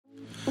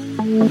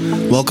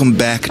Welcome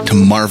back to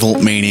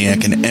Marvel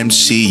Maniac and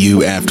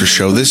MCU After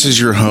Show. This is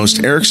your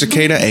host, Eric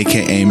Cicada,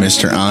 aka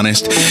Mr.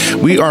 Honest.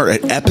 We are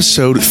at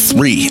episode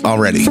 3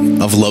 already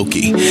of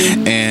Loki,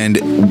 and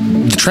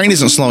the train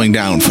isn't slowing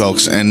down,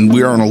 folks, and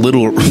we are on a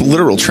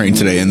literal train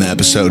today in the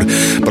episode,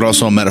 but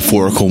also a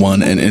metaphorical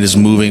one, and it is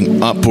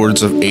moving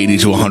upwards of 80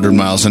 to 100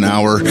 miles an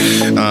hour.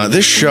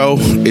 This show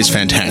is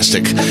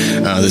fantastic.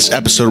 This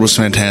episode was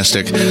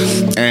fantastic,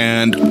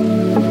 and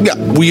yeah,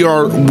 we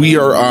are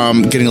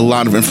getting a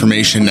lot of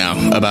information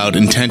now about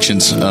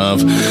intentions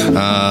of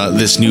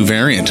this new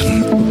variant.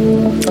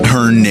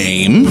 Her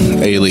name,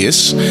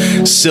 alias,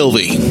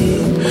 Sylvie.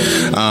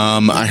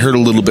 I heard a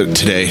little bit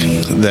today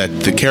that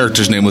the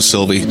character's name was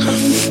Sylvie.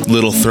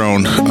 Little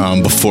thrown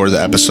before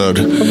the episode.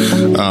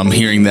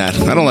 Hearing that.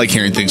 I don't like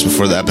hearing things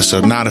before the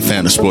episode. Not a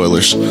fan of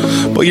spoilers.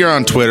 But you're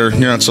on Twitter.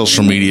 You're on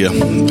social media.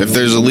 If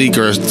there's a leak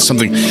or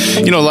something,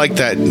 like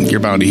that, you're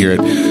bound to hear it.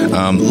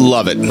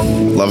 Love it.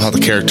 Love how the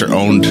character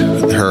owned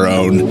her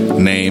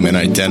own name and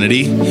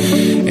identity.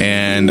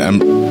 And I'm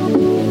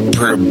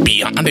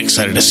beyond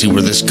excited to see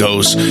where this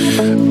goes.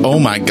 Oh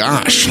my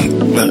gosh,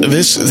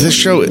 this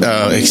show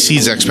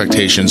exceeds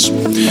expectations,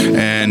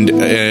 and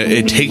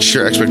it takes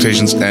your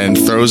expectations and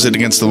throws it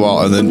against the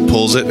wall and then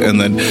pulls it,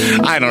 and then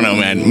I don't know,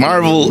 man.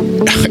 Marvel,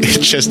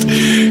 it just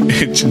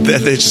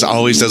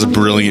always does a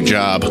brilliant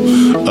job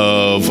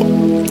of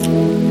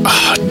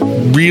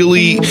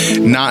really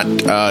not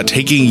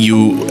taking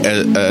you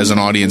as an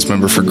audience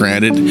member for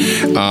granted.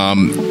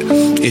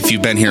 If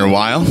you've been here a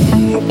while,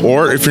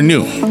 or if you're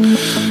new,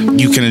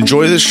 you can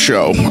enjoy this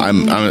show.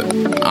 I'm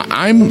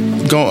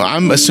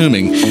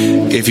assuming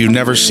if you've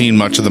never seen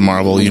much of the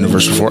Marvel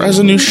Universe before, as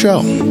a new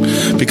show,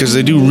 because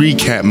they do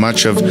recap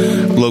much of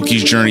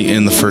Loki's journey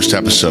in the first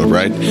episode,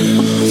 right?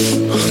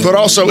 But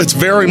also, it's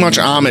very much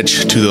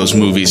homage to those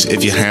movies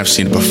if you have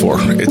seen it before.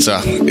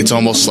 It's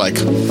almost like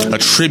a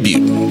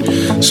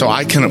tribute. So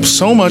I can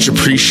so much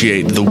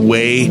appreciate the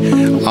way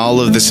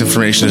all of this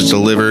information is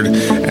delivered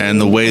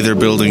and the way they're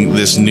building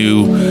this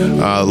new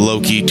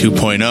Loki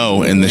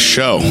 2.0 in the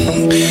show.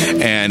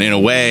 And in a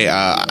way,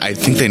 I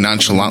think they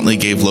nonchalantly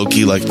gave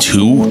Loki like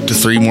 2 to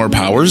 3 more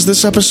powers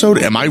this episode.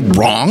 Am I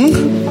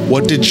wrong?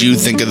 What did you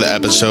think of the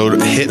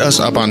episode? Hit us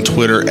up on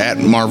Twitter at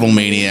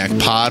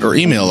MarvelManiacPod or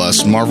email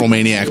us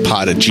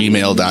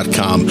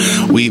marvelmaniacpod@gmail.com.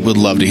 We would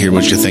love to hear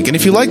what you think. And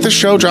if you like the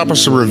show, drop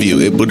us a review.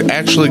 It would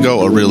actually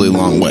go a really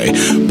long way.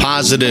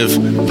 Positive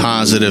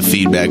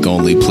feedback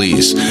only,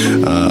 please.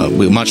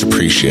 We much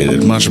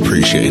appreciated.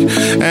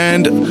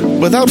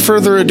 And without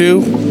further ado,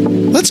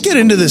 let's get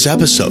into this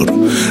episode.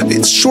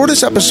 It's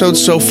shortest episode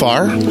so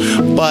far,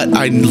 but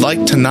I'd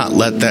like to not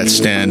let that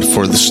stand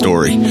for the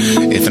story.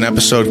 If an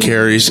episode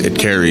carries, it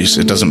carries.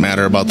 It doesn't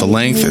matter about the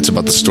length. It's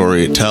about the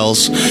story it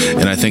tells.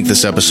 And I think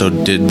this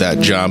episode did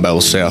that job, I will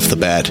say off the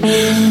bat.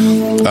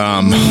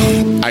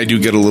 I do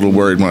get a little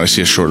worried when I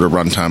see a shorter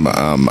runtime.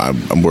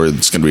 I'm worried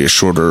it's going to be a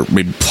shorter,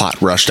 maybe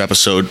plot-rushed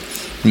episode.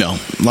 No,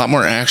 a lot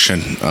more action,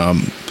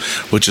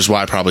 which is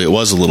why probably it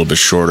was a little bit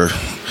shorter.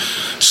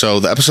 So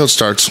the episode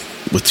starts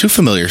with 2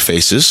 familiar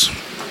faces.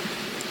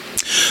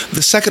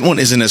 The second one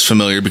isn't as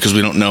familiar because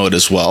we don't know it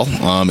as well.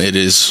 It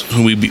is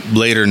who we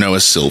later know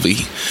as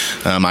Sylvie.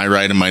 I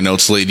write in my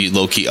notes Lady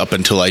Loki up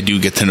until I do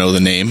get to know the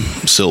name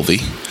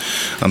Sylvie.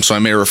 So I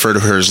may refer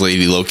to her as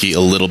Lady Loki a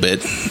little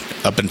bit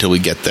up until we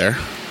get there.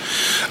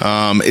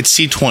 It's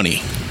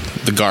C20,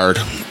 the guard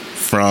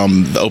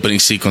from the opening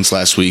sequence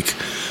last week,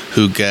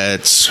 who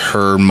gets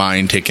her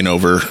mind taken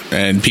over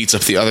and beats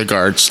up the other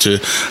guards to,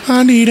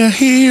 I need a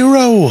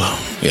hero.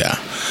 Yeah,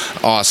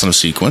 awesome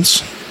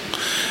sequence.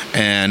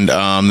 And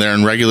they're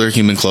in regular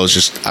human clothes,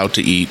 just out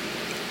to eat.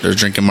 They're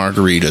drinking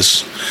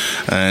margaritas.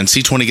 And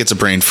C20 gets a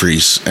brain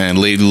freeze. And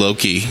Lady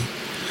Loki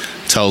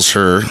tells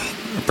her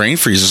brain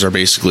freezes are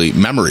basically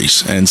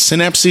memories and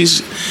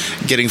synapses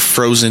getting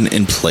frozen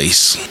in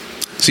place.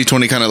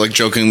 C20 kind of like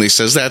jokingly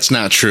says, that's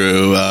not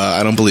true.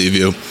 I don't believe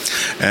you.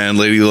 And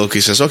Lady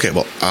Loki says, okay,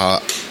 well,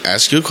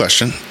 ask you a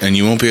question, and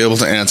you won't be able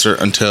to answer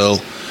until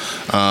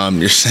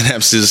your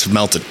synapses have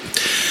melted.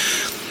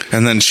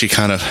 And then she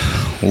kind of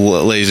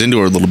lays into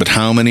her a little bit.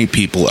 How many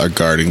people are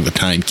guarding the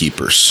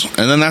timekeepers?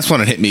 And then that's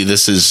when it hit me.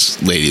 This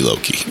is Lady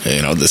Loki.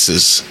 This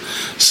is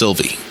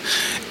Sylvie.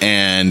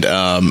 And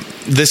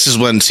this is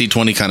when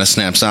C20 kind of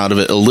snaps out of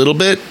it a little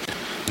bit.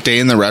 Day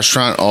in the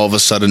restaurant all of a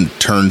sudden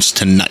turns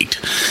to night.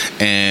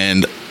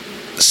 And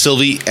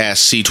Sylvie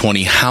asks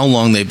C20 how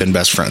long they've been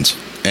best friends.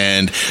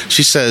 And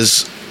she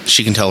says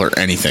she can tell her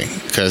anything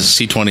because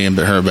C20 and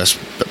her best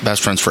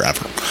friends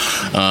forever.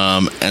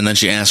 And then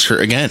she asks her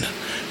again,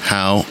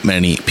 how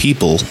many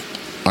people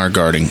are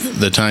guarding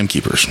the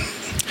timekeepers?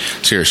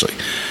 Seriously.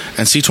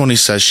 And C20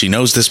 says she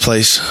knows this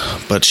place,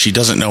 but she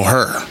doesn't know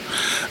her.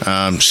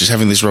 She's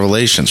having these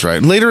revelations, right?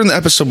 And later in the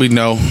episode, we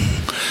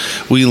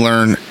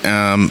learn,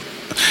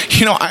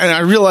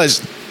 I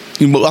realized,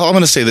 well, I'm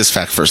going to say this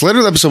fact first. Later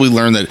in the episode, we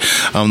learn that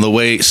the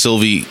way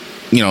Sylvie,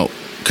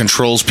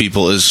 controls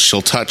people is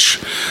she'll touch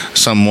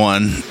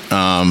someone,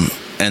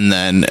 and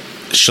then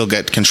she'll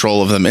get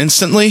control of them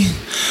instantly,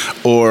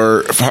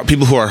 or for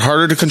people who are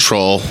harder to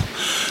control,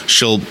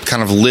 she'll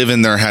kind of live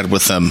in their head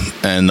with them,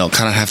 and they'll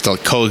kind of have to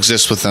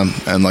coexist with them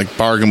and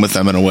bargain with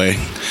them in a way.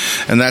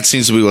 And that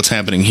seems to be what's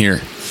happening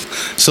here.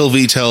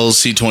 Sylvie tells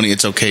C20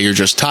 it's okay, you're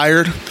just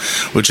tired,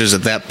 which is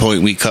at that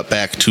point we cut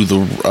back to the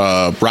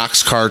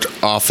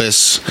Roxcart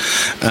office,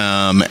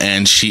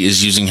 and she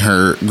is using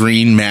her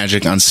green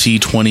magic on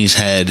C20's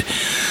head.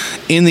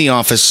 In the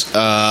office,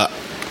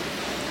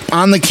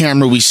 on the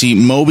camera, we see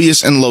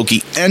Mobius and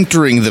Loki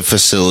entering the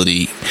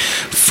facility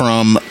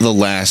from the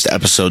last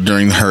episode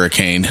during the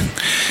hurricane.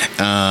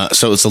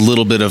 So it's a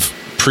little bit of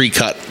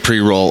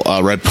pre-roll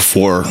right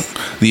before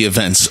the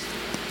events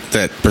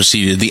that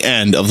preceded the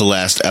end of the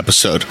last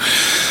episode.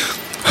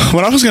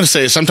 What I was going to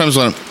say is sometimes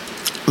when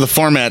the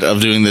format of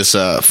doing this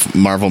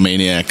Marvel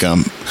Maniac,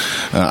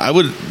 I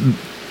would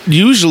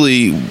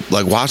usually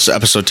watch the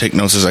episode, take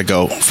notes as I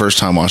go. First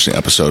time watching the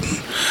episode,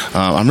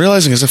 I'm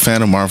realizing as a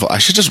fan of Marvel, I'm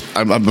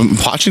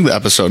watching the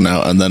episode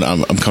now, and then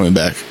I'm coming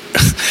back,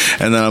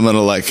 and then I'm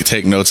gonna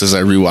take notes as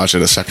I rewatch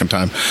it a second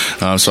time,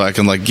 so I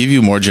can give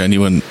you a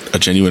genuine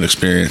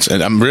experience.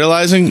 And I'm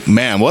realizing,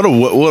 man, what a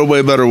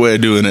way better way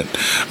of doing it.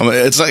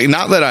 It's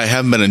not that I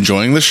haven't been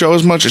enjoying the show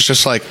as much. It's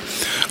just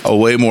a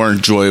way more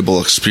enjoyable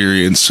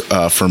experience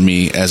for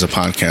me as a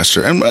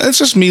podcaster, and it's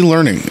just me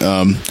learning.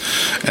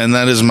 And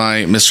that is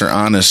my Mr.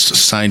 Honest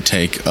side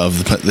take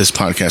of this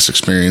podcast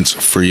experience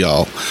for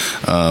y'all.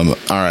 All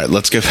right,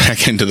 let's get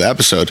back into the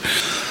episode.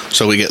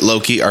 So we get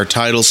Loki, our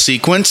title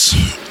sequence,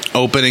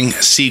 opening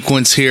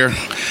sequence here.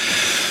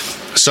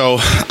 So,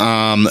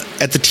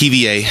 at the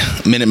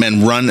TVA,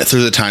 Minutemen run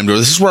through the time door.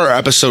 This is where our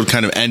episode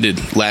kind of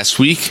ended last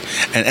week.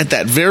 And at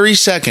that very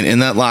second, in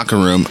that locker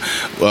room,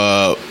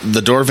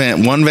 one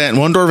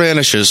door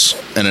vanishes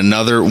and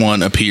another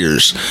one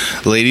appears.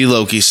 Lady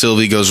Loki,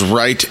 Sylvie, goes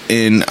right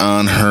in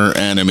on her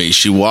enemy.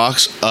 She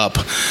walks up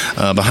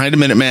behind a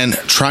Minuteman,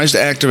 tries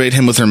to activate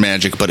him with her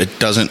magic, but it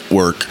doesn't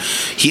work.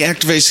 He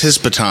activates his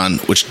baton,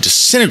 which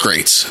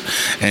disintegrates,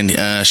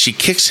 and she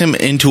kicks him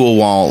into a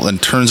wall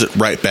and turns it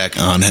right back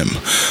on him.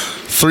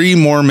 3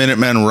 more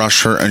Minutemen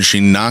rush her, and she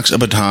knocks a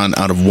baton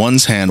out of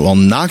one's hand while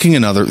knocking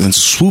another, then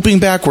swooping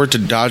backward to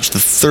dodge the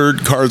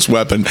third guard's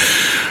weapon.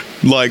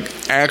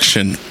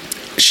 Action.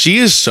 She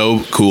is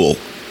so cool.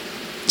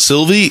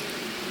 Sylvie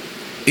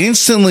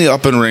instantly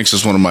up in ranks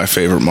as one of my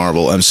favorite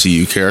Marvel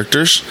MCU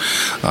characters.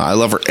 I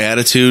love her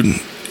attitude.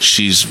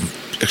 She's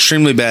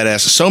extremely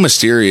badass, so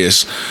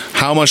mysterious.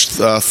 How much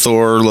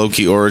Thor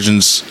Loki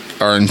origins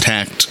are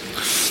intact.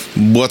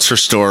 What's her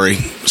story?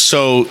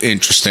 So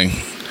interesting.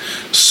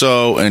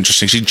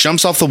 She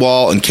jumps off the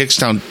wall and kicks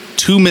down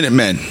 2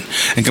 Minutemen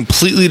and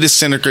completely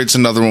disintegrates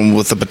another one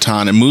with a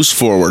baton and moves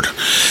forward.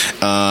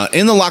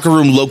 In the locker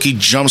room, Loki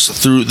jumps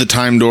through the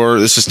time door.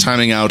 This is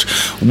timing out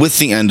with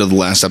the end of the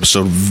last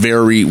episode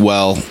very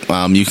well.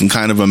 You can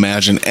kind of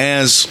imagine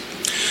as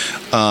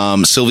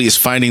Sylvie is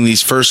fighting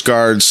these first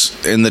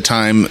guards in the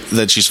time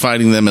that she's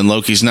fighting them, and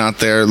Loki's not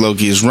there.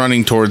 Loki is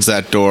running towards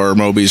that door.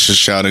 Mobius is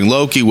shouting,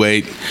 "Loki,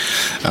 wait!"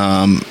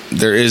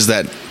 There is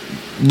that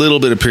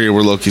little bit of period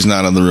where Loki's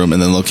not in the room, and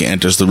then Loki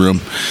enters the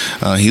room.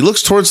 He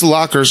looks towards the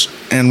lockers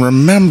and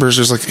remembers.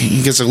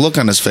 He gets a look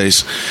on his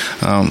face.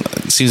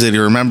 It seems that he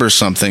remembers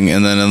something,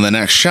 and then in the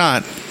next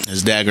shot,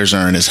 his daggers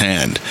are in his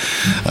hand.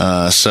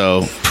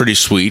 So pretty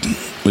sweet.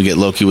 We get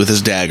Loki with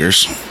his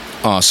daggers.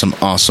 Awesome.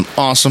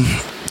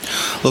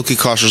 Loki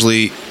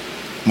cautiously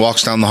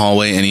walks down the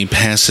hallway, and he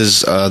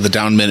passes the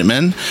downed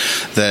Minutemen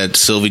that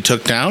Sylvie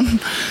took down,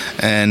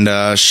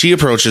 and she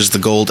approaches the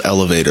gold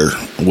elevator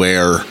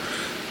where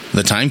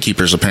the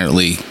timekeepers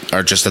apparently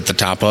are just at the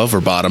top of or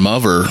bottom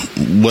of or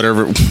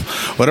whatever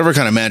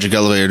kind of magic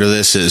elevator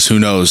this is. Who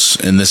knows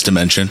in this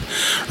dimension?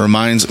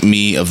 Reminds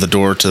me of the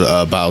door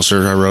to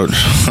Bowser I wrote.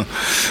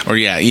 Or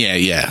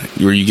yeah.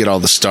 Where you get all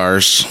the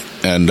stars.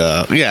 And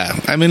I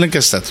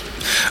guess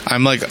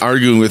I'm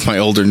arguing with my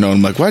older gnome.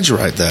 I'm like, why'd you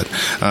write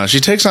that? She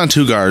takes on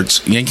 2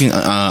 guards, yanking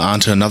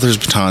onto another's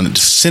baton,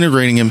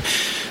 disintegrating him,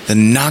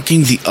 then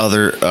knocking the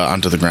other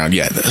onto the ground.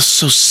 Yeah, that's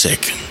so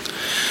sick.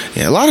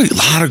 Yeah, a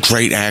lot of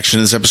great action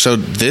in this episode.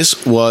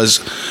 This was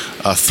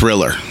a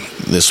thriller.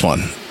 This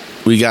one,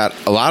 we got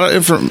a lot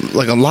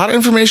of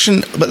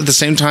information, but at the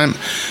same time,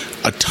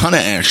 a ton of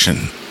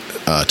action.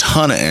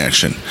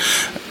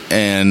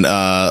 And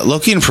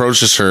Loki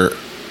approaches her,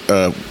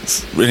 and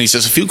he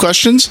says a few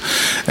questions,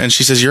 and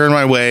she says, "You're in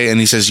my way," and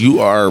he says, "You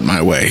are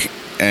my way."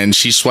 And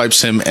she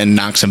swipes him and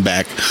knocks him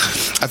back.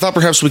 I thought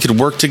perhaps we could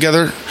work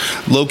together.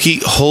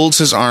 Loki holds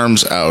his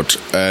arms out,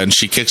 and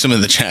she kicks him in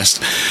the chest.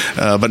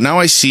 But now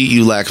I see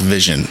you lack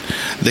vision.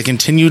 They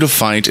continue to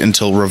fight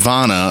until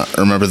Ravonna,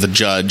 remember the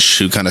judge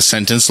who kind of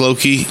sentenced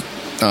Loki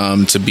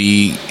to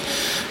be...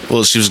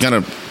 Well, she was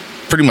going to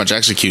pretty much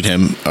execute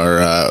him,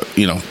 or,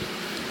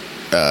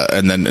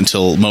 and then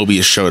until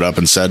Mobius showed up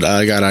and said,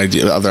 I got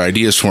other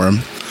ideas for him.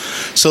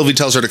 Sylvie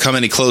tells her to come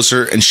any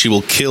closer and she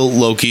will kill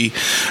Loki.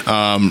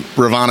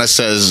 Ravonna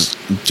says,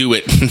 do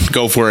it.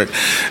 Go for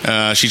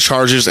it. She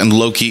charges and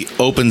Loki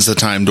opens the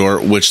time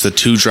door, which the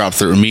two drop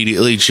through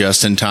immediately,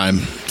 just in time.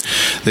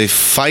 They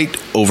fight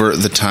over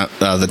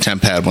the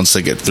temp pad once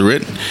they get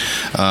through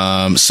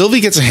it.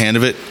 Sylvie gets a hand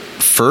of it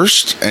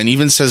first and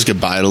even says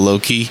goodbye to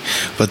Loki,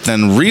 but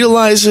then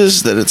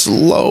realizes that it's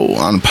low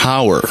on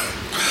power.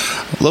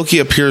 Loki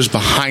appears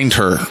behind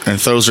her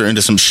and throws her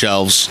into some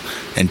shelves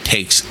and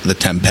takes the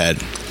temp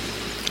pad.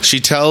 She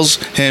tells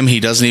him he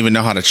doesn't even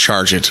know how to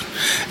charge it,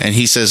 and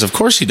he says, of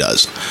course he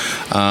does.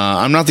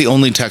 I'm not the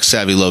only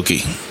tech-savvy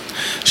Loki.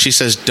 She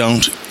says,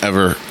 don't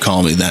ever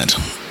call me that.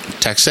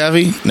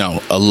 Tech-savvy?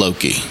 No, a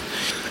Loki.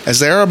 As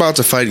they are about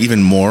to fight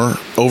even more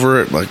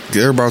over it, like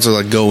they're about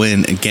to go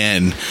in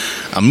again,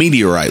 a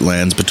meteorite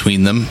lands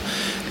between them,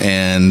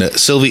 and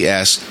Sylvie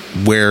asks,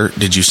 where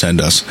did you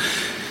send us?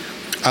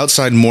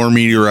 Outside, more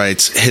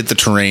meteorites hit the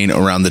terrain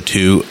around the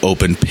two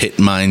open pit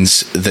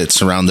mines that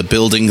surround the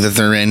building that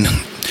they're in.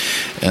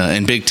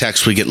 In big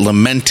text, we get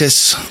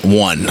Lamentis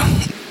 1.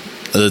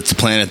 That's the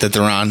planet that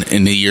they're on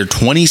in the year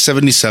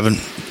 2077.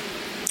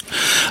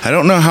 I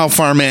don't know how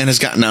far man has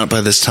gotten out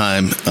by this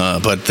time,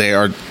 but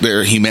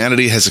their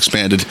humanity has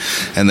expanded,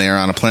 and they are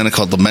on a planet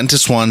called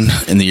Lamentis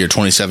 1 in the year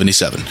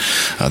 2077.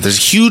 There's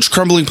a huge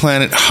crumbling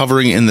planet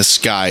hovering in the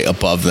sky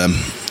above them.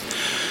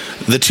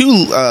 The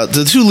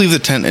two leave the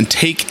tent and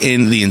take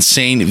in the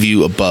insane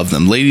view above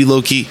them. Lady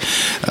Loki,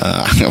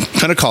 I'm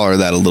going to call her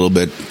that a little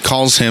bit,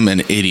 calls him an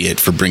idiot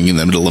for bringing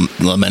them to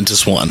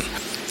Lamentis 1.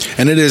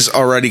 And it is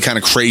already kind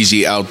of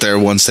crazy out there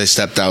once they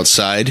stepped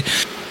outside.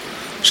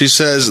 She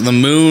says the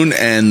moon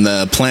and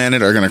the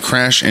planet are going to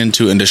crash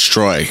into and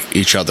destroy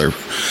each other.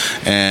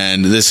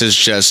 And this is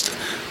just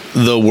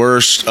the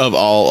worst of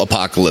all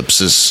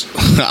apocalypses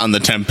on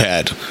the temp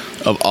pad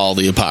of all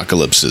the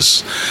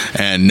apocalypses.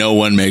 And no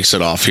one makes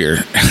it off here.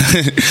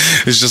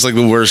 It's just like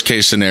the worst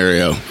case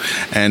scenario.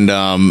 And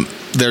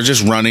they're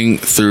just running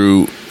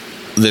through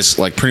this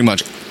pretty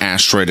much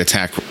asteroid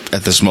attack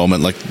at this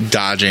moment,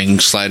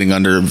 dodging, sliding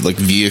under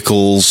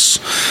vehicles,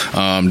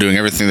 doing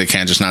everything they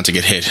can just not to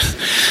get hit.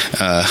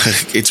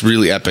 It's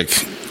really epic.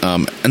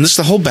 And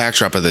the whole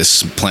backdrop of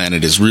this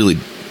planet is really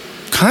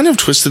kind of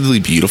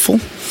twistedly beautiful.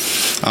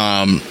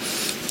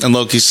 And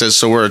Loki says,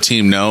 so we're a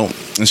team, no?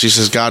 And she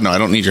says, God, no, I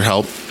don't need your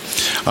help.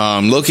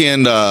 Loki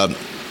and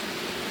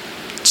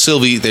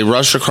Sylvie, they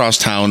rush across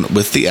town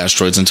with the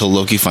asteroids until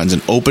Loki finds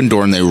an open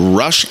door and they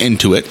rush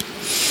into it.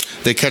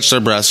 They catch their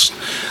breaths.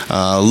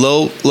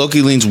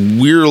 Loki leans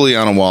wearily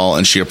on a wall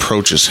and she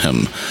approaches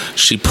him.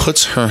 She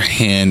puts her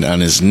hand on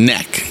his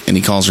neck and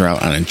he calls her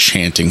out on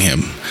enchanting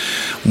him.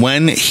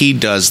 When he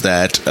does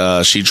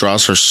that, she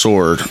draws her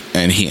sword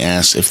and he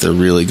asks if they're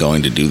really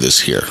going to do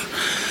this here.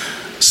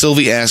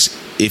 Sylvie asks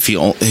if he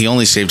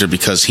only saved her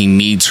because he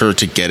needs her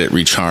to get it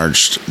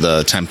recharged,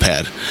 the temp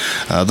pad.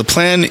 The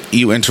plan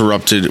you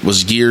interrupted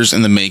was years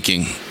in the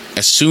making.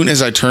 As soon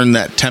as I turn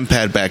that temp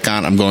pad back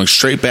on, I'm going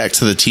straight back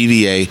to the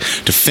TVA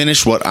to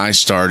finish what I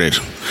started.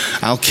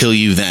 I'll kill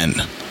you then.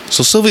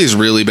 So Sylvie is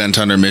really bent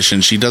on her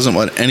mission. She doesn't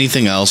want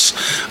anything else.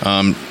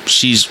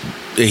 She's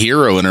a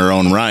hero in her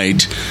own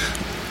right.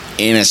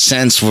 In a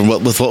sense,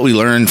 with what we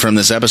learned from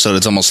this episode,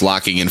 it's almost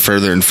locking in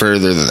further and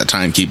further that the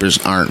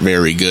timekeepers aren't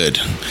very good.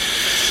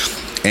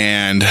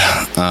 And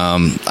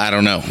I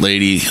don't know,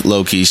 Lady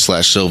Loki /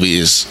 Sylvie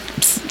is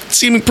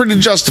seeming pretty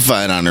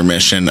justified on her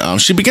mission.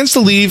 She begins to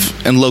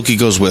leave, and Loki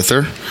goes with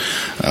her.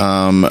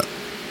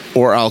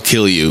 Or I'll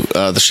kill you.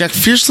 The shack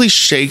fiercely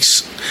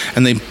shakes,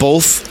 and they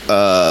both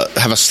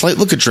have a slight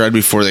look of dread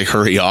before they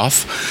hurry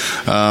off.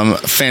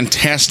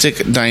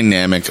 Fantastic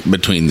dynamic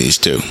between these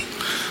two.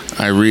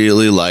 I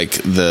really like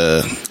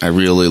the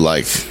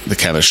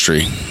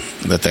chemistry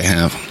that they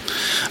have.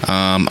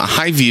 A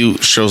high view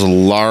shows a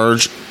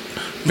large,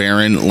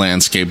 barren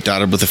landscape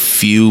dotted with a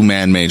few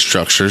man-made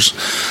structures.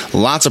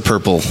 Lots of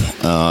purple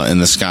in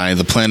the sky.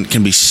 The planet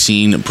can be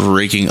seen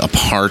breaking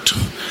apart.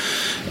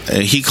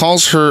 He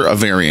calls her a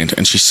variant,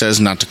 and she says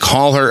not to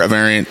call her a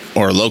variant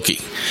or Loki.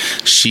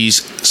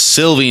 She's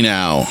Sylvie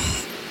now.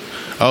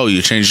 Oh,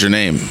 you changed your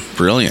name.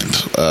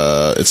 Brilliant.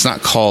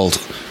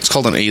 It's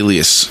called an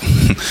alias.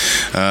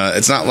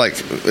 It's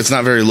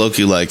not very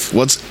Loki-like.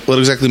 What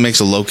exactly makes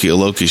a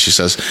Loki, she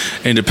says?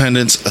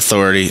 Independence,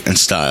 authority, and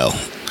style.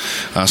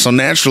 So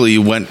naturally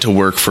you went to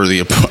work for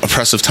the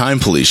oppressive time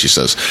police, she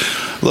says.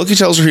 Loki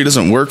tells her he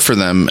doesn't work for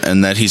them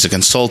and that he's a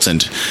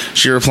consultant.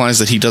 She replies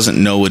that he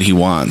doesn't know what he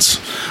wants.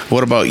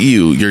 What about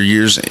you? Your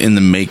years in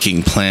the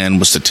making plan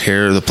was to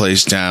tear the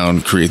place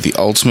down, create the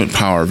ultimate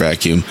power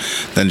vacuum,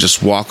 then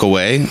just walk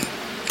away?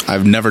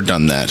 I've never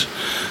done that.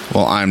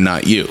 Well, I'm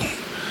not you.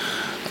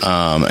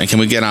 And can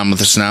we get on with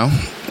this now?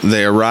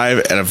 They arrive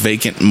at a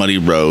vacant, muddy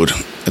road.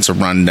 It's a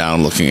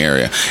run-down looking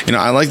area.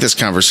 I like this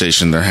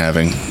conversation they're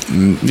having.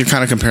 You're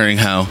kind of comparing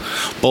how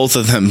both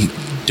of them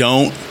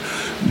don't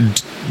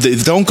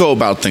go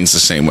about things the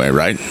same way,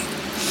 right?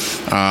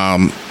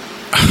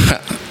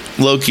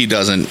 Loki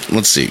doesn't.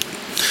 Let's see.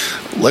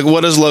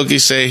 What does Loki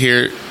say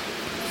here?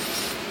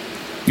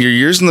 your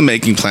years in the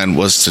making plan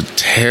was to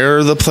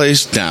tear the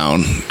place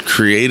down,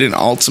 create an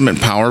ultimate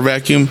power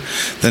vacuum,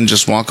 then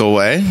just walk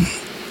away?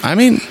 I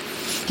mean,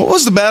 what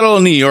was the Battle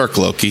of New York,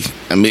 Loki?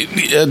 I mean,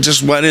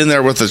 just went in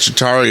there with the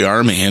Chitauri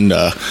army and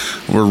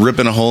we're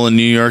ripping a hole in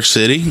New York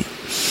City?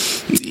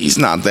 He's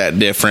not that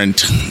different.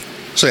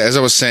 So as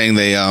I was saying,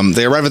 they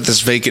arrive at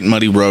this vacant,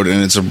 muddy road,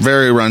 and it's a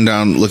very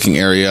rundown looking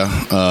area,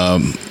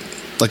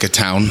 like a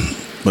town,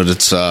 but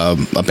it's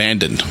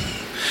abandoned.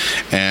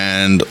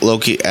 And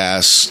Loki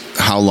asks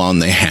how long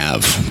they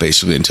have,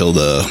 basically until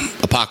the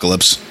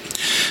apocalypse.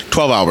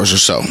 12 hours or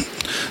so.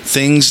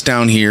 Things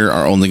down here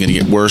are only going to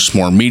get worse.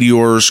 More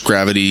meteors,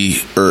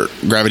 gravity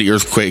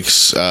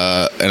earthquakes,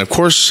 and of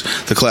course,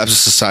 the collapse of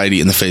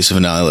society in the face of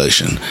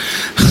annihilation.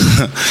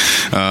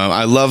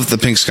 I love the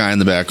pink sky in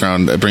the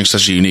background. It brings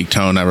such a unique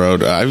tone.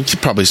 I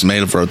probably may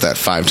have wrote that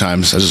 5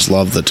 times. I just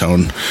love the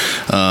tone.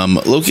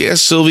 Loki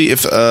asks Sylvie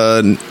if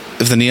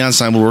the neon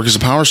sign will work as a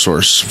power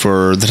source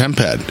for the temp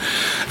pad,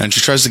 and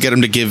she tries to get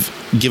him to give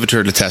it to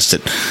her to test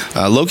it.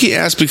 Loki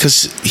laughs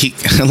because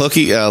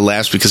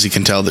he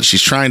can tell that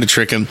she's trying to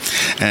trick him,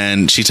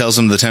 and she tells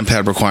him the temp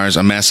pad requires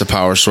a massive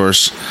power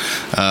source.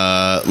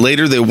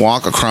 Later, they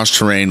walk across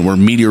terrain where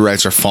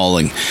meteorites are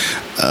falling.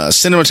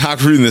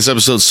 Cinematography in this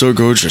episode is so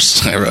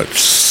gorgeous. I wrote.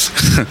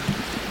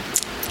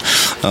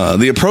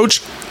 They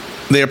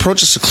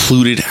approach a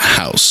secluded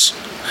house.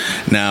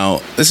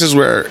 Now, this is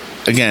where,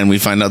 again, we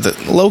find out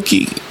that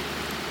Loki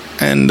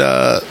and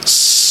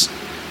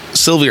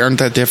Sylvie aren't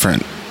that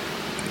different,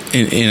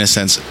 in a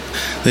sense.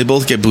 They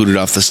both get booted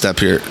off the step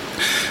here.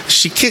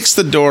 She kicks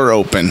the door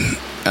open,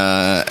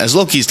 as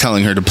Loki's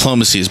telling her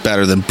diplomacy is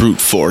better than brute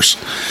force.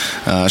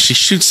 She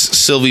shoots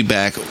Sylvie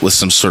back with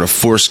some sort of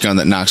force gun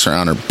that knocks her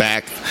on her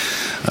back.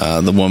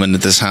 The woman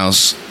at this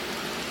house,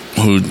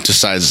 who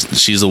decides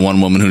she's the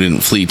one woman who didn't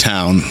flee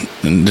town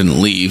and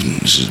didn't leave.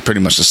 She's pretty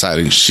much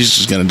deciding she's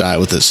just going to die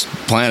with this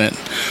planet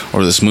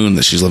or this moon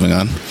that she's living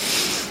on.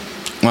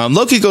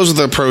 Loki goes with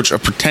the approach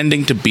of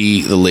pretending to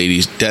be the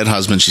lady's dead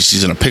husband she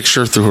sees in a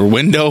picture through her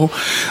window.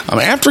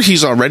 After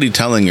he's already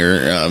telling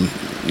her,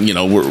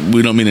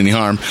 we don't mean any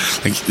harm.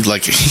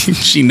 Like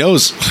she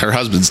knows her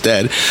husband's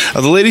dead.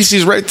 The lady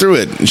sees right through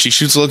it, and she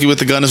shoots Loki with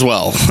the gun as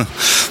well.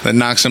 That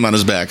knocks him on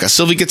his back.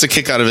 Sylvie gets a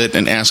kick out of it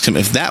and asks him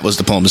if that was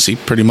diplomacy,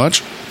 pretty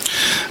much.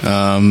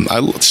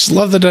 I just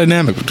love the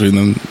dynamic between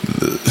them.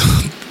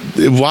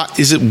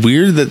 Is it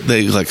weird that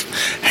they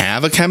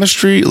have a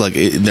chemistry?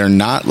 They're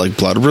not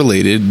blood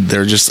related.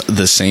 They're just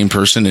the same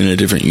person in a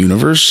different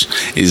universe.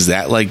 Is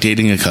that like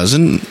dating a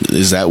cousin?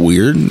 Is that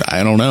weird?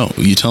 I don't know.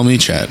 You tell me,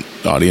 chat,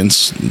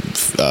 audience,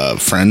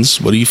 friends.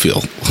 What do you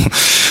feel?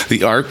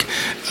 The Ark,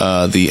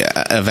 the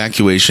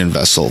evacuation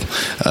vessel,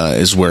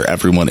 is where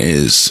everyone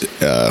is.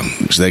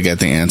 They get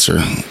the answer,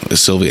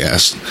 as Sylvie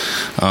asked.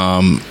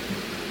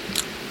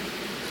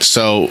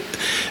 So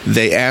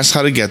they ask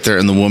how to get there,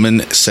 and the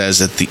woman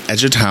says at the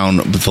edge of town,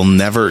 but they'll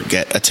never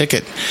get a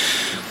ticket.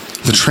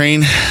 The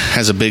train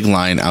has a big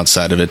line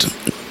outside of it.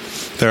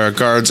 There are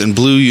guards in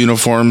blue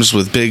uniforms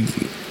with big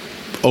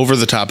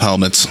over-the-top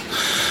helmets.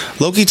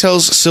 Loki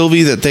tells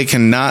Sylvie that they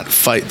cannot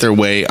fight their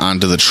way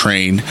onto the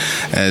train,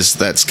 as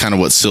that's kind of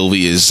what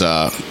Sylvie is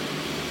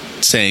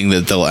saying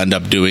that they'll end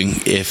up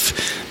doing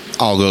if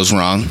all goes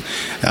wrong.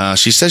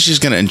 She says she's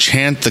going to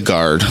enchant the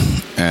guard,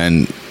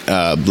 and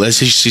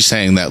she's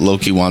saying that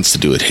Loki wants to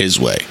do it his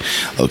way.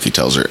 Loki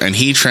tells her, and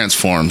he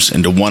transforms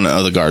into one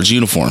of the guard's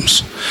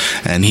uniforms,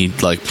 and he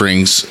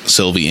brings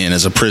Sylvie in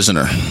as a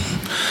prisoner.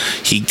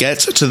 He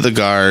gets to the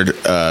guard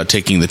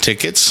taking the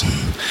tickets,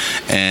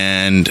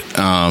 and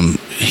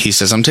he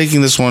says, "I'm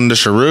taking this one to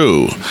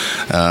Sharu."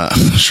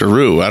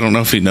 Sharu, I don't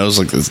know if he knows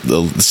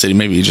the city.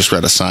 Maybe he just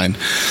read a sign.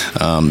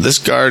 This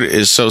guard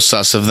is so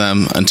sus of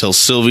them until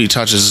Sylvie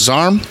touches his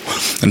arm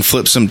and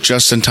flips him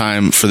just in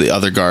time for the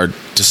other guard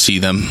to see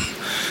them.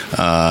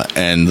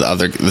 And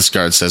this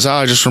guard says,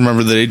 "I just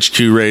remembered that HQ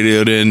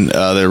radioed in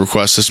their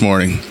request this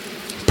morning."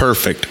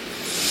 Perfect.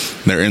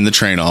 They're in the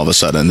train all of a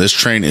sudden. This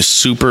train is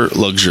super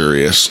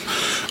luxurious,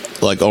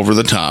 over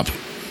the top,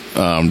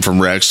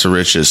 from rags to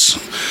riches.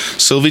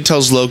 Sylvie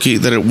tells Loki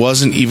that it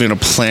wasn't even a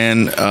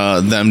plan,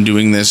 them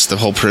doing this, the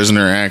whole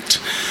prisoner act,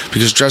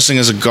 because dressing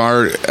as a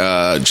guard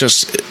and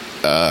just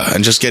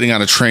getting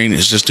on a train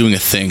is just doing a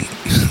thing,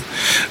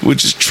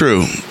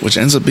 which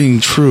ends up being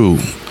true.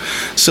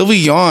 Sylvie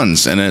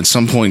yawns, and at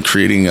some point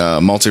creating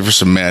a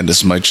multiverse of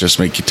madness might just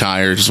make you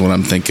tired, is what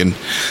I'm thinking.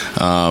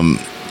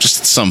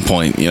 Just at some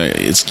point,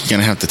 it's going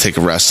to have to take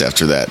a rest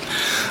after that.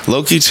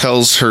 Loki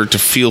tells her to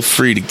feel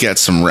free to get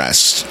some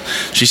rest.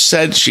 She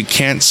said she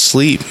can't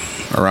sleep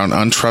around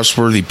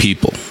untrustworthy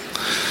people.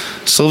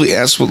 Sylvie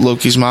asks what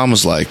Loki's mom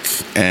was like,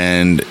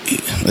 and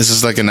this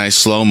is a nice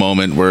slow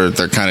moment where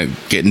they're kind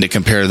of getting to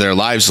compare their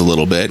lives a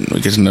little bit.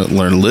 We get to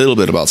learn a little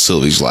bit about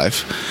Sylvie's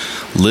life.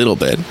 Little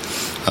bit.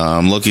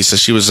 Loki says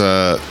she was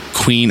a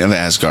queen of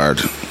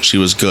Asgard. She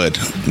was good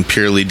and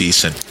purely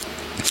decent.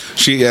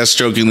 She asks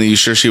jokingly, "You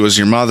sure she was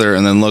your mother?"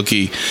 And then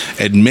Loki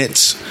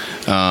admits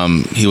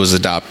he was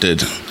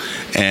adopted,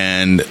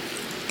 and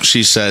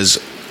she says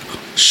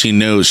she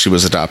knows she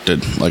was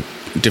adopted,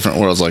 different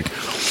worlds, like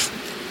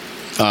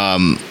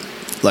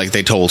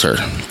they told her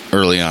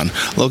early on.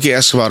 Loki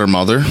asks about her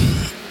mother,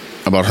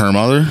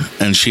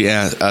 and she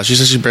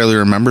says she barely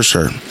remembers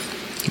her.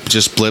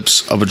 Just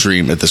blips of a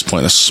dream at this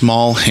point. A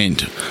small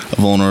hint of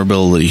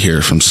vulnerability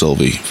here from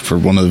Sylvie for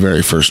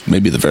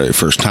maybe the very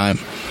first time.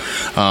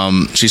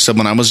 She said,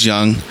 when I was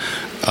young,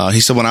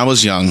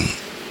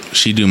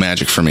 she'd do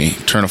magic for me,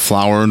 turn a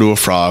flower into a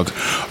frog,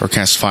 or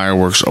cast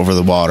fireworks over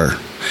the water.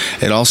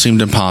 It all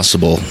seemed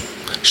impossible.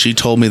 She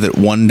told me that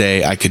one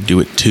day I could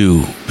do it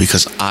too,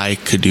 because I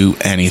could do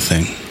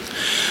anything.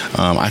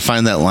 I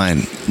find that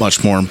line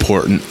much more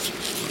important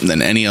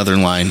than any other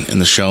line in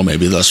the show,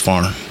 maybe thus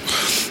far,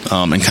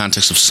 in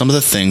context of some of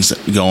the things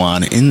that go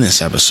on in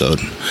this episode.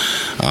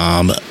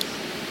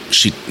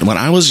 When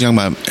I was young,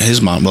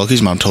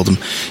 Loki's mom told him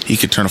he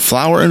could turn a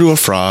flower into a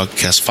frog,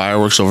 cast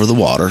fireworks over the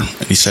water,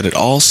 and he said it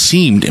all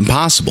seemed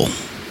impossible.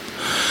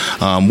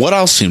 What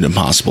else seemed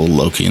impossible to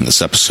Loki in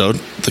this episode?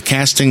 The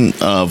casting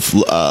of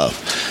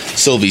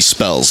Sylvie's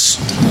spells.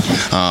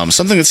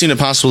 Something that seemed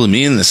impossible to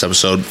me in this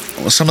episode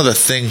was some of the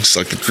things,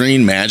 like the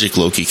green magic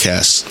Loki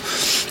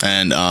casts,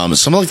 and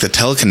some of like the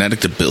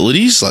telekinetic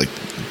abilities. Like,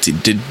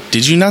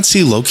 did you not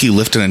see Loki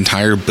lift an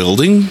entire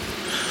building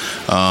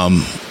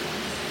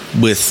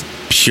with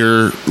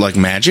pure like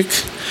magic?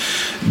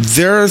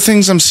 There are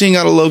things I'm seeing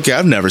out of Loki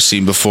I've never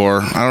seen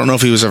before. I don't know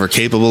if he was ever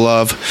capable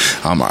of.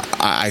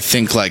 I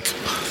think like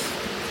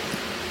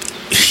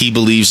he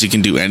believes he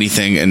can do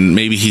anything, and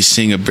maybe he's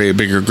seeing a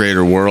bigger,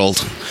 greater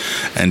world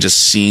and just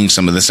seeing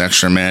some of this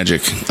extra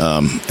magic.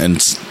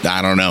 And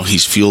I don't know,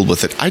 he's fueled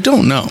with it. I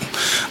don't know.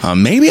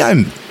 Maybe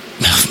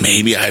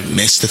I've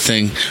missed a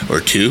thing or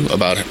two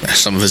about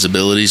some of his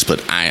abilities,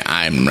 but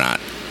I'm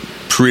not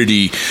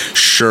pretty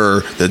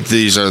sure that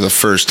these are the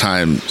first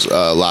times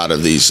a lot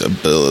of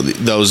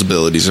those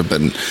abilities have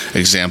been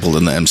exampled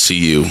in the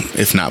MCU,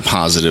 if not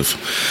positive.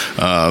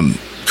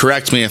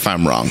 Correct me if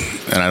I'm wrong,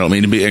 and I don't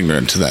mean to be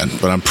ignorant to that,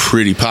 but I'm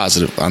pretty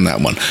positive on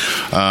that one.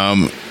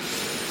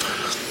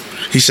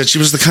 He said she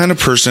was the kind of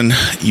person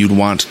you'd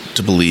want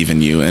to believe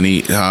in you, and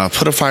he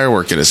put a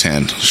firework in his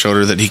hand, showed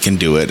her that he can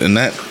do it, and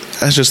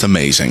that's just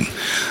amazing.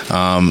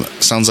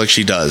 Sounds like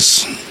she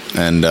does,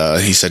 and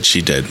he said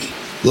she did.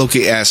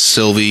 Loki asks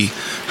Sylvie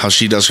how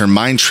she does her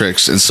mind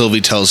tricks, and Sylvie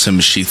tells him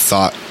she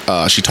taught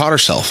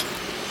herself.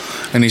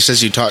 And he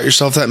says, you taught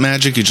yourself that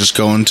magic? You just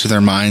go into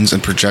their minds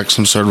and project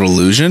some sort of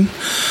illusion?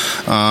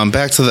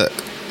 Back to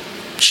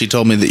she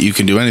told me that you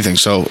can do anything.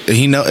 So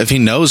if he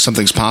knows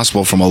something's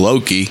possible from a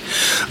Loki,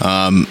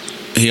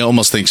 he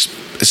almost thinks,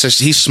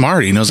 he's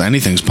smart. He knows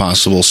anything's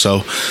possible.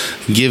 So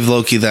give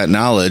Loki that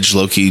knowledge.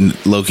 Loki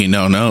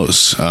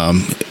knows.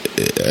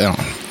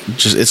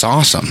 It's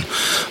awesome.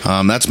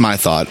 That's my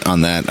thought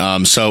on that.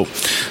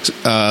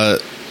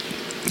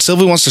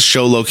 Sylvie wants to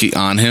show Loki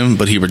on him,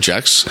 but he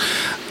rejects.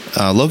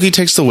 Loki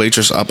takes the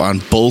waitress up on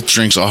both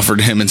drinks offered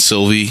him and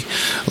Sylvie.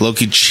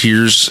 Loki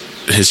cheers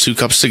his two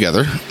cups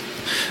together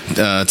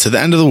to the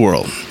end of the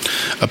world.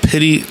 A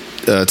pity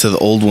to the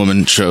old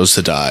woman chose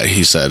to die,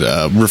 he said,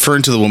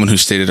 referring to the woman who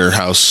stayed at her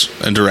house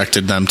and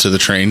directed them to the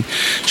train.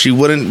 She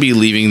wouldn't be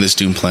leaving this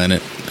doomed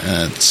planet.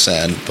 It's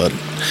sad, but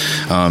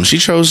she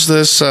chose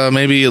this.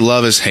 Maybe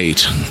love is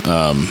hate,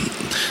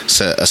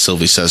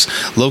 Sylvie says.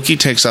 Loki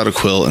takes out a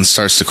quill and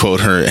starts to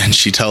quote her, and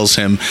she tells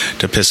him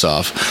to piss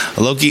off.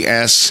 Loki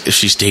asks if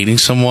she's dating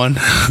someone.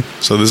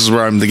 So this is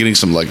where I'm getting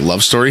some like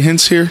love story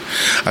hints here.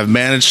 I've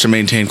managed to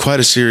maintain quite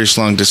a serious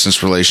long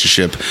distance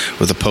relationship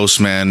with a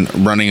postman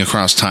running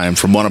across time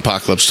from one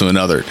apocalypse to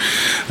another.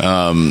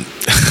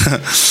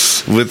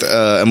 With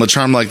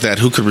charm like that,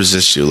 who could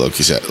resist you?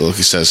 Loki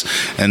says.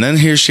 And then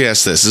here she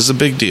asks this. This is a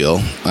big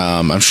deal.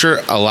 I'm sure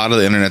a lot of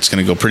the internet's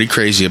going to go pretty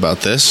crazy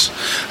about this.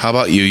 How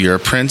about you? You're a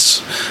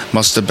prince.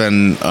 Must have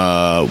been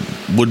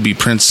would-be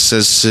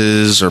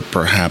princesses, or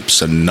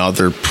perhaps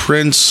another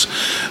prince.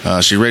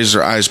 She raises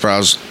her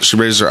eyebrows.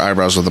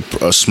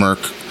 With a smirk.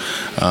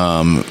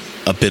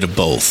 A bit of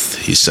both,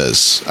 he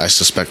says. I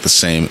suspect the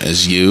same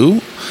as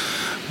you,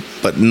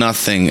 but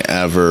nothing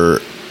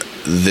ever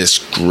this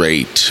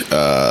great.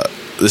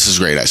 This is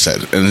great, I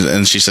said.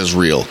 And she says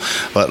real.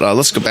 But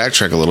let's go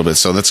backtrack a little bit.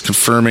 So that's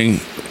confirming,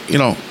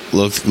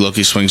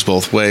 Loki swings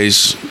both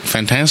ways.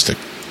 Fantastic.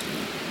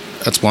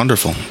 That's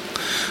wonderful.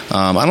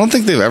 I don't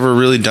think they've ever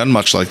really done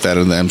much like that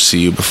in the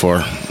MCU before.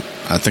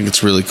 I think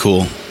it's really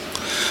cool.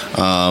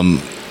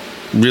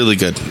 Really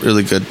good.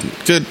 Really good.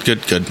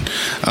 Good.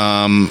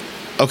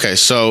 Okay,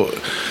 so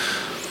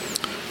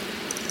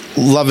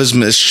love is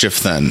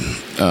mischief then,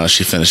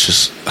 she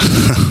finishes.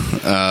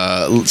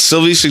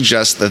 Sylvie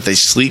suggests that they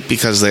sleep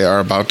because they are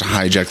about to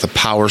hijack the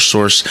power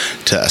source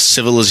to a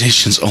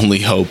civilization's only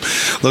hope.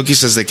 Loki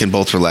says they can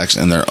both relax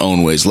in their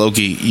own ways.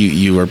 Loki,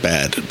 you are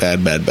bad.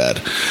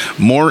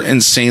 More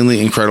insanely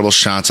incredible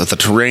shots of the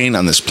terrain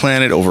on this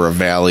planet over a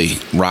valley,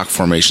 rock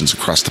formations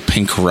across the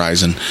pink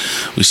horizon.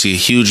 We see a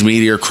huge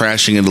meteor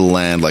crashing into the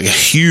land, like a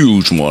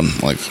huge one.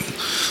 Like,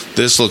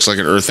 this looks like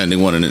an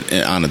Earth-ending one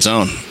on its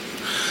own.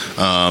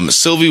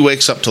 Sylvie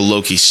wakes up to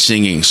Loki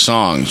singing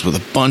songs with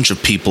a bunch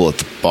of people at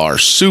the bar,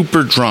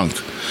 super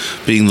drunk,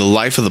 being the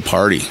life of the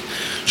party.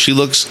 She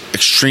looks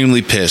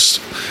extremely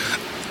pissed.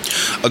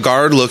 A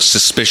guard looks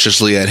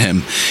suspiciously at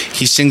him.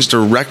 He sings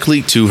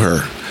directly to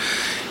her.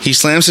 He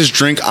slams his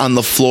drink on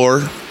the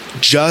floor,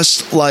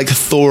 just like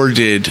Thor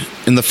did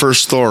in the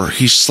first Thor.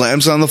 He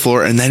slams it on the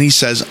floor, and then he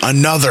says,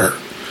 another.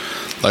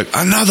 Like,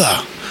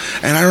 another.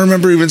 And I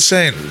remember even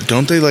saying,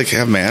 don't they, like,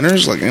 have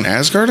manners, like, in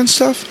Asgard and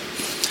stuff?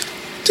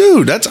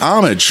 Dude, that's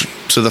homage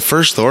to the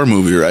first Thor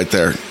movie right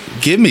there.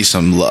 Give me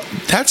some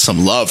love. That's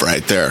some love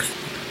right there.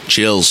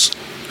 Chills.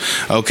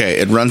 Okay,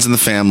 it runs in the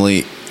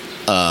family.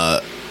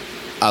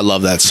 I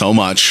love that so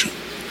much.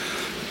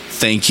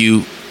 Thank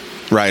you,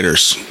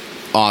 writers.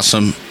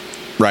 Awesome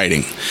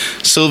writing.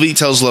 Sylvie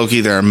tells Loki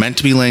they are meant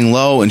to be laying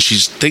low, and she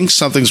thinks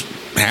something's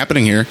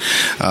happening here.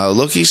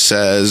 Loki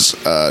says,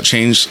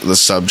 change the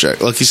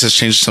subject. Loki says,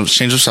 change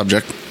the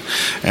subject.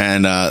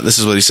 And this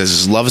is what he says,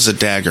 is love is a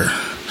dagger.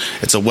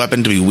 It's a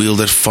weapon to be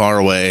wielded far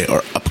away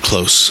or up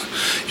close.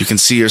 You can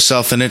see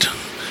yourself in it.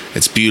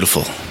 It's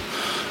beautiful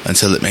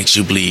until it makes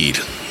you bleed.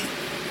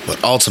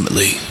 But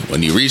ultimately,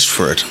 when you reach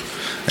for it,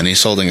 and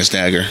he's holding his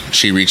dagger,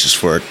 she reaches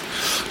for it.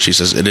 She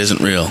says, it isn't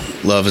real.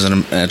 Love is an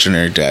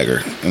imaginary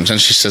dagger. And then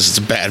she says it's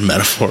a bad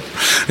metaphor.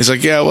 He's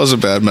like, yeah, it was a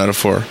bad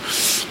metaphor.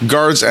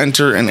 Guards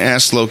enter and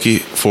ask Loki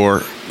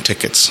for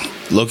tickets.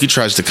 Loki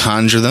tries to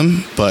conjure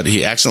them, but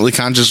he accidentally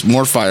conjures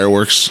more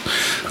fireworks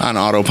on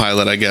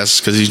autopilot, I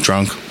guess, because he's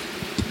drunk.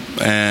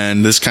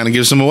 And this kind of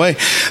gives him away.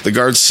 The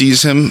guard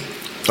sees him.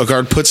 A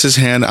guard puts his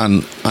hand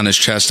on his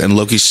chest, and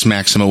Loki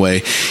smacks him away.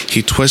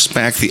 He twists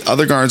back the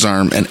other guard's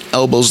arm and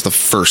elbows the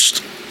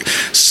first.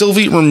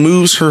 Sylvie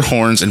removes her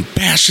horns and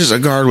bashes a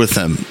guard with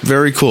them.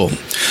 Very cool.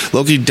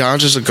 Loki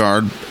dodges a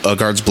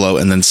guard's blow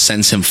and then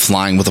sends him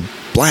flying with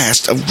a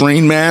blast of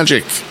green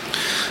magic.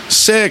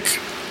 Sick.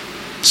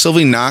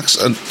 Sylvie knocks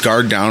a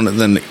guard down and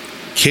then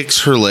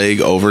kicks her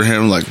leg over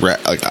him, like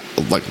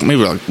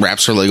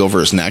wraps her leg over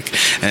his neck.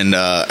 And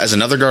as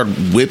another guard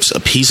whips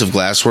a piece of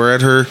glassware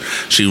at her,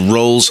 she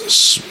rolls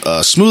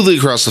smoothly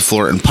across the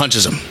floor and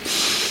punches him.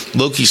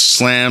 Loki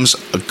slams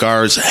a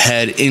guard's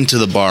head into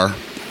the bar.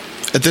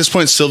 At this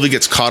point, Sylvie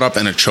gets caught up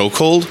in a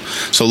chokehold,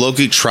 so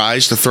Loki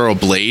tries to throw a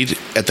blade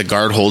at the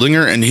guard holding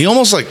her, and he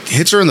almost like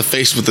hits her in the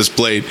face with this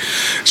blade.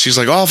 She's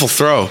like, awful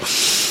throw.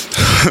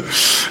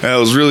 That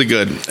was really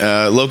good.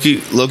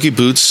 Loki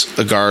boots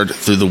a guard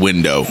through the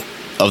window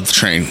of the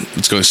train.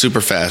 It's going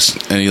super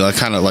fast, and he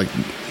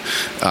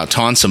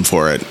taunts him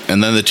for it.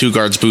 And then the two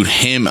guards boot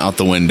him out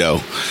the window.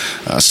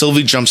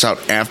 Sylvie jumps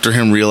out after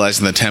him,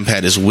 realizing the temp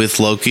pad is with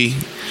Loki.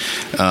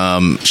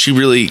 She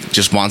really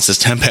just wants this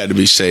temp pad to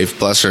be safe.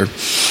 Bless her.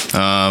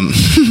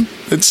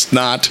 It's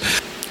not.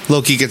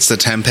 Loki gets the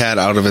temp pad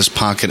out of his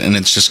pocket, and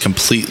it's just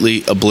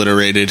completely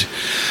obliterated.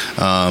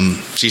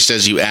 She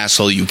says, you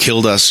asshole, you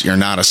killed us. You're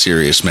not a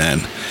serious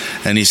man.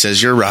 And he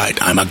says, you're right.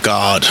 I'm a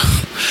god.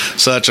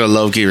 Such a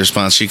Loki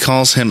response. She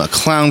calls him a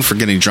clown for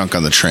getting drunk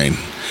on the train.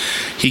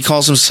 He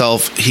calls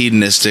himself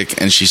hedonistic,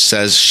 and she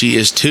says she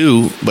is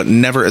too, but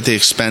never at the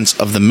expense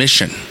of the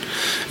mission.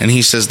 And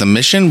he says, the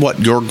mission? What,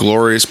 your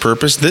glorious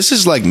purpose? This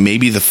is like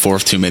maybe the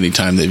fourth too many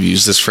time they've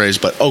used this phrase,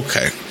 but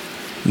okay.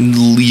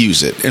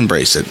 Use it.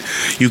 Embrace it.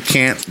 You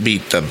can't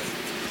beat them,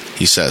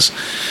 he says.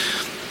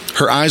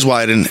 Her eyes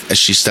widen as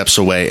she steps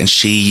away, and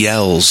she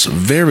yells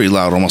very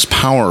loud, almost a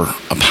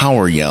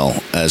power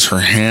yell, as her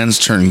hands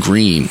turn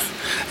green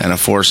and a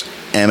force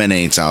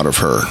emanates out of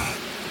her,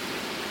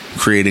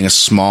 creating a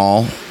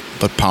small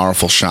but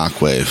powerful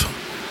shockwave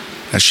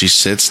as she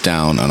sits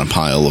down on a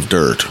pile of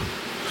dirt.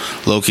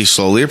 Loki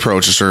slowly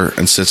approaches her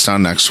and sits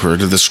down next to her.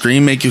 Did the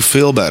scream make you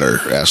feel better?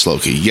 Asked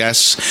Loki.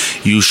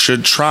 Yes, you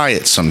should try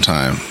it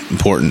sometime.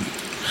 Important.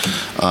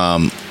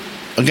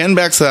 Again,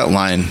 back to that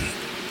line.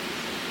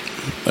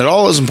 It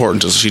all is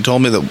important. She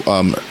told me that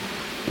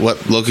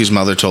what Loki's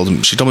mother told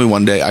him. She told me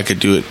one day I could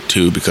do it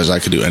too because I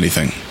could do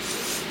anything.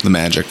 The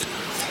magic.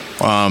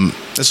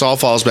 This all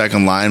falls back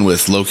in line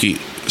with Loki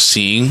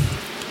seeing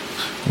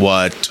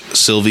what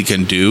Sylvie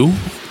can do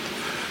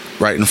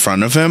right in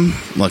front of him,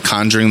 like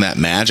conjuring that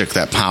magic,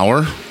 that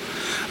power.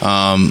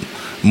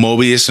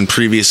 Mobius in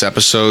previous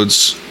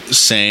episodes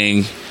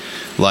saying,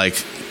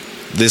 like,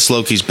 this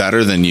Loki's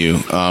better than you.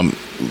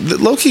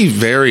 Loki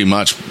very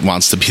much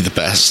wants to be the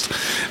best.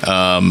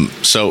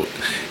 So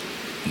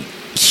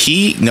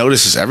he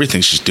notices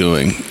everything she's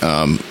doing.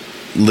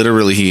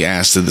 Literally, he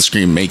asked, did the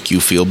scream make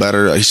you feel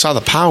better? He saw the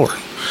power.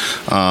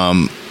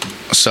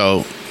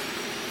 So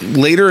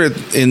later in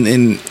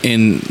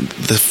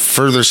the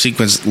further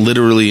sequence,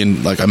 literally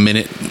in like a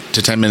minute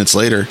to 10 minutes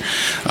later,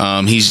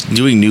 he's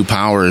doing new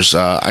powers.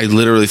 I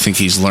literally think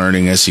he's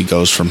learning as he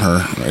goes from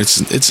her.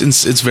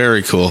 It's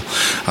very cool.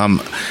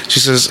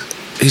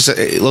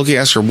 Loki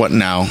asks her, what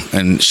now?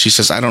 And she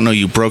says, I don't know,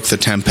 you broke the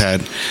temp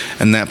pad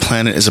and that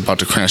planet is about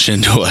to crash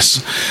into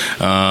us.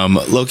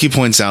 Loki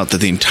points out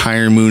that the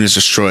entire moon is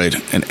destroyed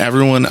and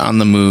everyone on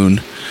the moon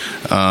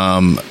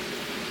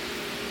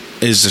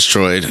is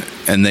destroyed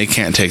and they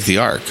can't take the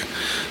Ark.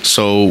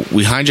 So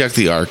we hijack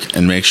the Ark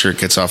and make sure it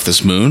gets off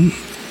this moon.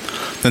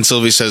 Then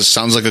Sylvie says,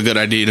 sounds like a good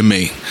idea to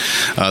me.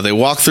 They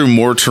walk through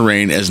more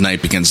terrain as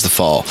night begins to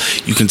fall.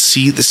 You can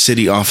see the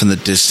city off in the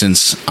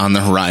distance on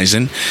the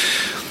horizon.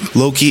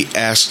 Loki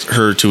asked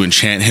her to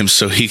enchant him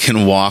so he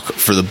can walk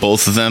for the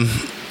both of them.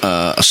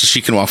 So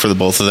she can walk for the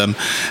both of them.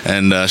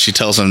 And she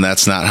tells him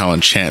that's not how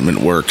enchantment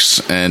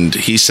works. And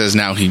he says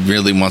now he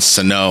really wants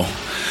to know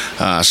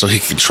so he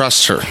can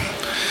trust her.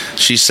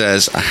 She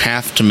says, I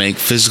have to make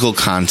physical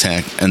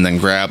contact and then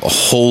grab a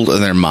hold of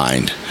their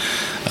mind.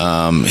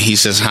 He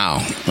says,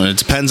 how? And it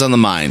depends on the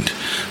mind.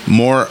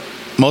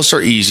 Most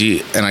are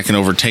easy, and I can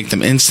overtake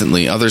them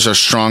instantly. Others are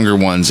stronger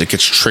ones. It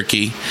gets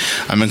tricky.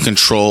 I'm in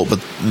control, but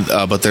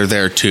they're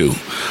there too.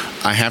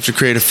 I have to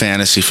create a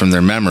fantasy from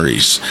their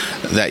memories.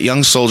 That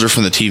young soldier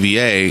from the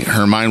TVA,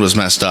 her mind was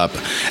messed up.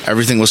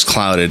 Everything was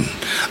clouded.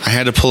 I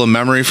had to pull a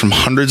memory from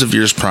hundreds of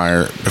years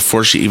prior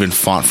before she even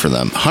fought for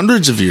them.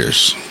 Hundreds of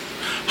years.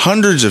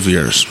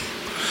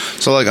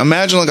 So,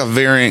 imagine a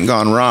variant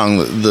gone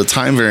wrong. The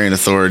Time Variant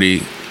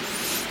Authority,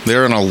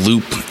 they're in a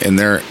loop, and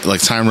their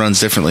time runs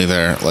differently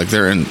there.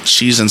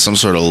 She's in some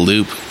sort of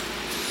loop.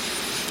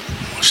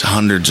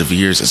 Hundreds of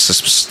years. It's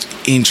just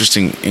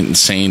interesting,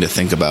 insane to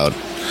think about.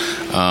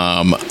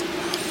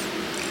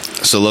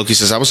 So Loki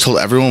says, I was told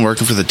everyone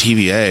working for the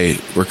TVA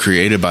were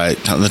created by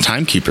the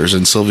Timekeepers.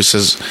 And Sylvie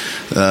says,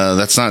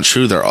 that's not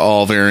true. They're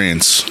all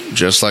variants,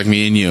 just like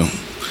me and you.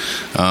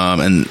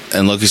 And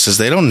Loki says,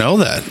 they don't know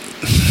that.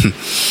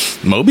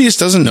 Mobius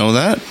doesn't know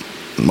that.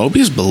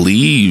 Mobius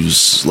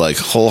believes,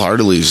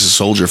 wholeheartedly, he's a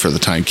soldier for the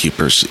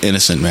Timekeepers,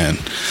 innocent man.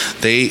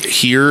 They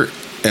hear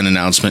an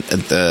announcement in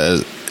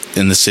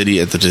the city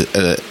in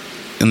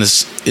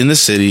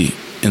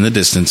the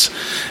distance,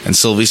 and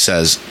Sylvie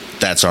says,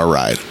 "That's our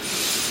ride."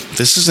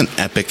 This is an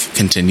epic,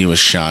 continuous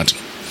shot.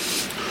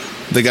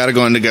 They got to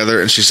go in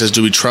together, and she says,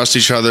 "Do we trust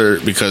each other?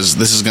 Because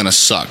this is gonna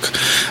suck."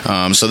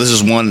 So this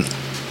is one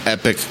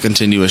epic,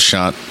 continuous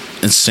shot.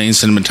 Insane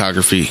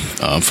cinematography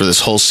for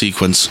this whole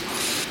sequence,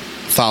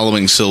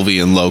 following Sylvie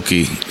and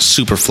Loki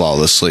super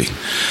flawlessly.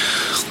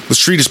 The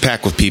street is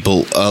packed with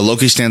people.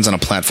 Loki stands on a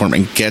platform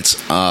and gets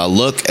a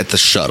look at the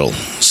shuttle.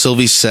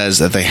 Sylvie says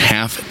that they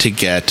have to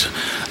get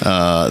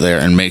there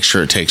and make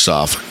sure it takes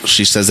off.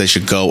 She says they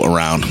should go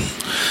around.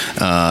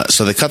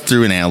 So they cut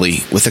through an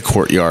alley with a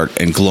courtyard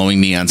and glowing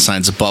neon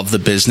signs above the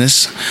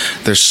business.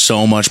 There's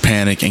so much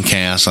panic and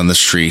chaos on the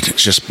street.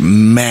 It's just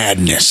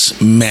madness.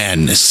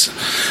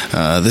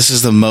 This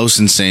is the most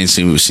insane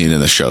scene we've seen in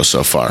the show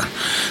so far.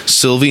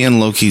 Sylvie and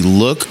Loki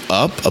look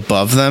up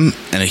above them,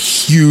 and a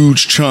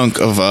huge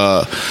chunk of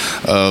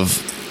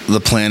the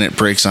planet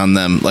breaks on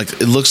them.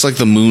 It looks like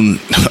the moon,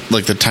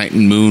 like the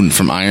Titan moon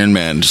from Iron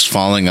Man, just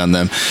falling on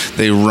them.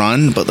 They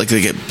run, but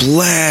they get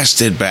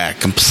blasted back,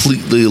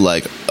 completely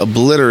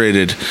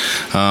obliterated.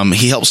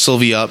 He helps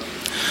Sylvie up.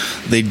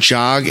 They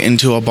jog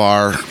into a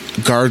bar.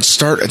 Guards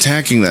start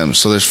attacking them.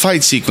 So there's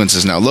fight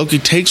sequences now. Loki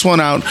takes one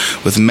out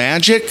with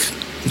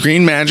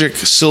green magic.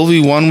 Sylvie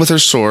one with her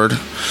sword.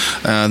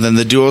 Then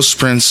the duo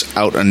sprints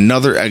out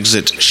another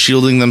exit,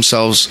 shielding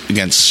themselves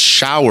against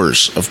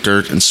showers of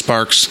dirt and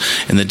sparks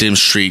in the dim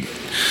street.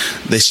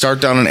 They start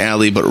down an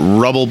alley, but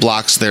rubble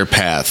blocks their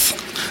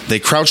path. They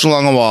crouch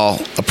along a wall.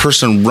 A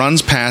person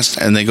runs past,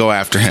 and they go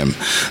after him.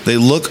 They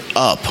look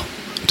up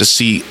to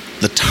see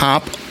the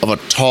top of a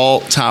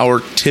tall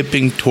tower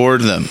tipping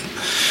toward them.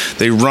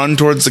 They run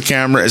towards the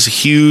camera as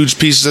huge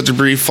pieces of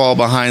debris fall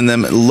behind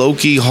them.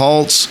 Loki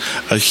halts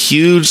a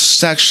huge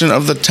section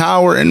of the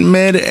tower in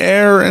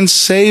midair and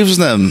saves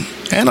them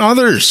and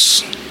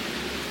others.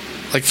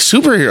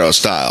 Superhero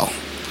style.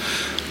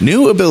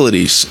 New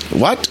abilities.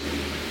 What?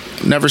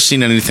 Never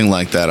seen anything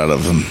like that out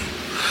of him.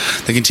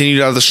 They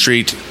continued out of the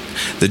street.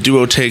 The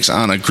duo takes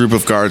on a group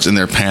of guards in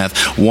their path.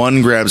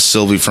 One grabs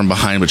Sylvie from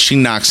behind, but she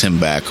knocks him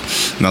back.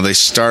 Now they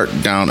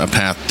start down a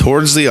path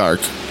towards the Ark,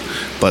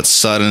 but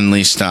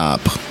suddenly stop.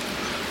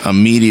 A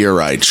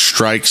meteorite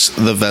strikes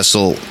the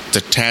vessel,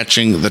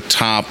 detaching the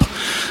top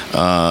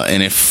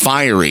in a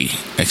fiery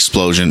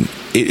explosion.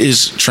 It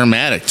is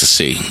traumatic to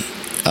see.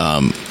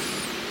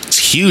 It's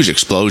a huge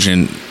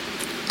explosion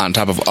on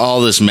top of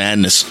all this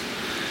madness.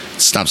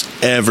 It stops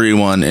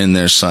everyone in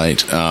their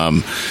sight.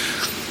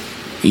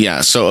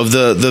 So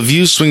the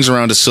view swings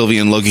around to Sylvie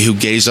and Loki, who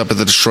gaze up at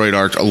the destroyed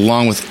Ark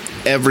along with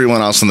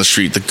everyone else on the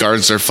street. The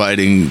guards are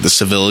fighting the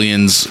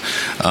civilians.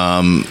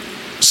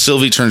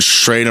 Sylvie turns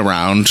straight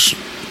around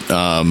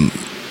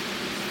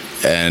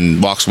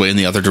and walks away in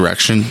the other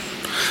direction.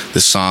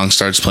 This song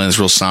starts playing, this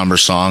real somber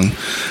song.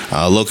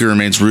 Loki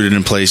remains rooted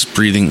in place,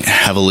 breathing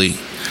heavily.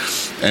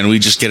 And we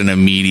just get an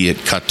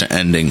immediate cut to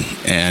ending.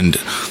 And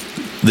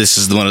this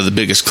is one of the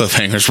biggest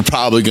cliffhangers we're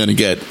probably going to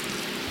get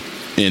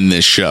in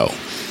this show.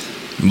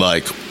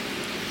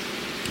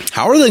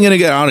 How are they going to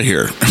get out of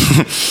here?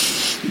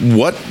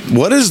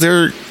 What is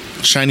their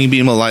shining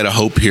beam of light of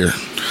hope here?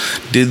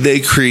 Did they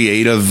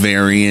create a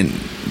variant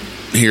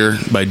here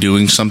by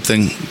doing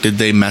something? Did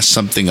they mess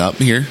something up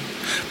here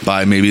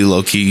by maybe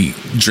Loki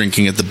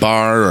drinking at the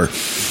bar, or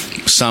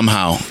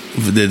somehow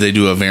Did they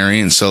do a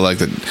variant so like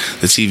the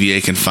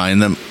TVA can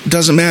find them?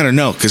 Doesn't matter,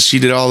 no, because she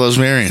did all those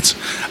variants.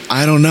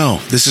 I don't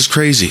know. This is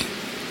crazy.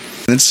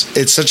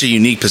 It's such a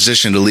unique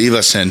position to leave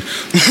us in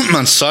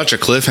on such a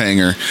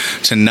cliffhanger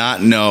to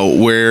not know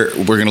where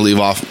we're going to leave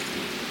off.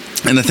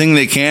 And the thing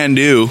they can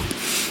do,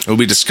 it would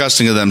be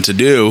disgusting of them to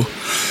do,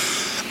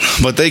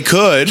 but they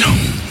could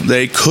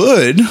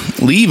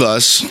leave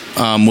us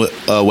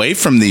away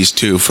from these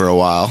two for a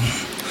while.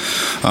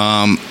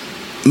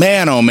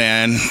 Man, oh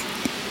man,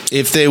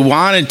 if they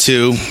wanted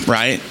to,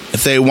 right?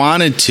 If they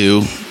wanted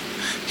to,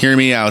 hear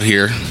me out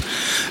here,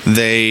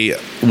 they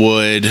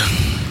would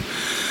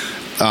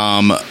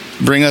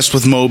bring us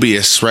with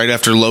Mobius right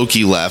after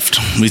Loki left.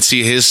 We'd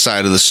see his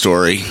side of the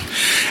story,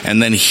 and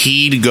then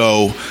he'd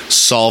go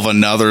solve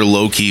another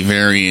Loki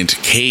variant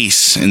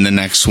case in the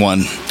next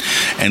one,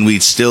 and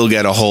we'd still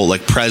get a whole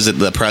like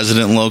the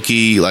President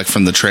Loki, like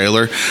from the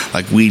trailer,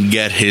 like we'd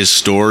get his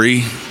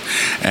story,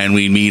 and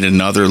we'd meet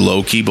another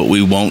Loki, but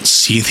we won't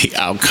see the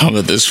outcome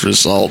of this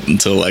result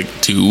until like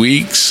 2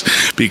 weeks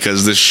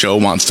because this show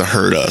wants to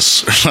hurt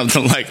us or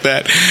something like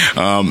that.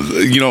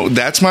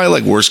 That's my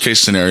like worst case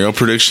scenario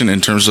prediction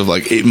in terms of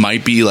like it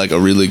might be like a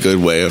really good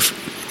way of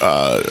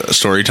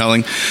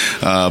storytelling,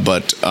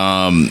 but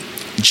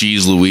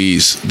geez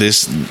Louise,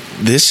 this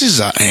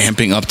is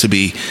amping up to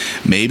be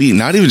maybe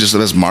not even just the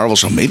best Marvel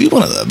show, maybe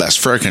one of the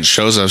best freaking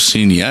shows I've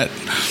seen yet.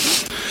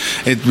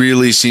 It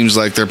really seems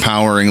like they're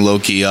powering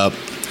Loki up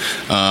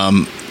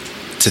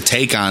to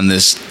take on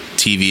this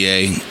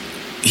TVA.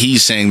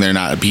 He's saying they're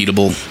not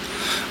beatable.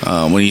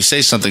 When you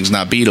say something's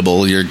not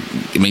beatable,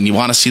 you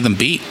want to see them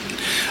beat.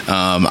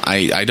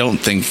 I don't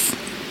think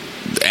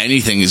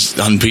anything is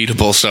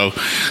unbeatable. So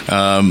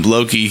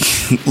Loki,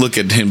 look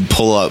at him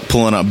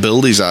pulling up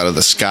buildings out of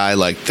the sky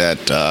like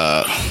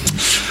that.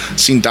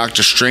 Seen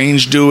Doctor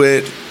Strange do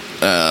it.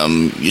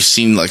 You've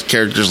seen like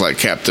characters like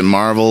Captain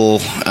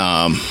Marvel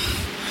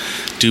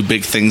do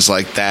big things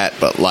like that,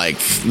 but like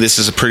this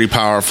is a pretty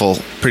powerful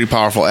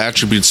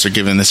attributes they're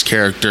giving this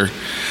character.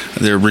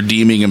 They're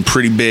redeeming him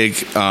pretty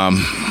big.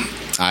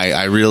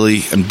 I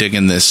really am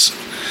digging this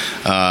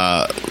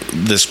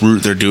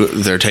route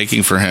they're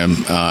taking for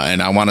him,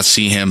 and I want to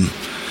see him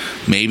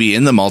maybe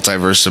in the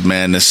Multiverse of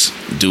Madness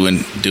doing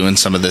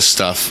some of this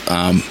stuff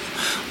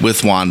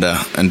with Wanda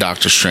and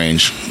Doctor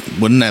Strange.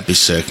 Wouldn't that be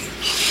sick?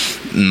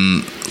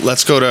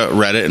 Let's go to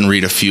Reddit and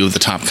read a few of the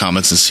top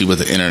comments and see what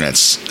the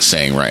internet's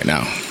saying right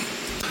now.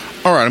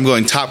 All right, I'm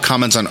going top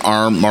comments on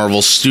our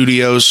Marvel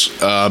Studios.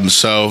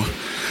 So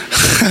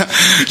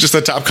just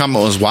the top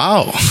comment was,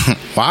 wow.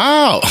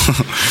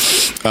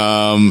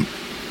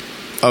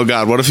 Oh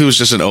God, what if he was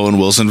just an Owen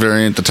Wilson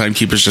variant? The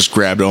Timekeepers just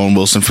grabbed Owen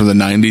Wilson from the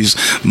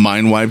 90s,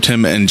 mind-wiped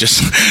him, and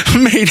just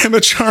made him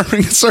a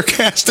charming and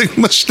sarcastic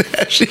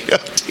mustachio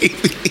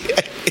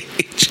TVA.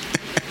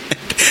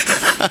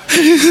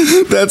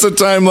 That's a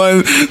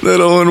timeline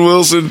that Owen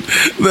Wilson,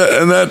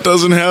 and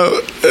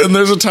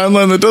there's a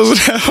timeline that doesn't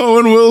have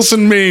Owen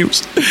Wilson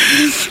memes.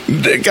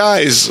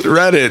 Guys,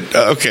 Reddit,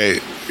 okay,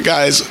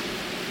 guys,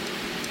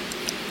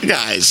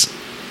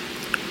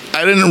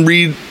 I didn't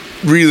read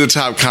the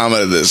top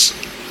comment of this.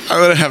 I'm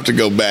going to have to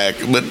go back,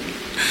 but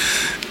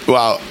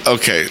wow,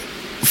 okay.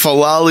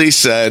 Falali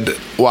said,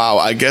 wow,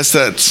 I guess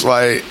that's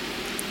why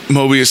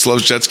Mobius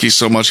loves jet skis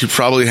so much. He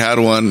probably had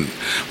one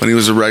when he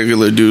was a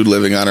regular dude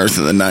living on Earth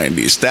in the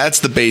 90s. That's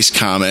the base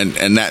comment,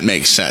 and that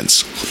makes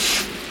sense.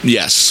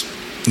 Yes,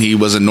 he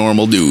was a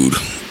normal dude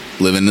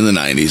living in the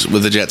 90s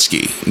with a jet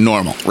ski.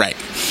 Normal, right.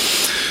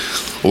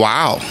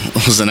 Wow,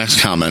 was the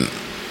next comment.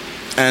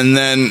 And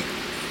then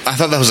I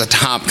thought that was a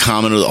top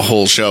comment of the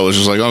whole show. It was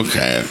just like,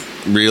 okay,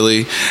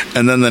 really?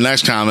 And then the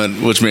next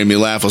comment, which made me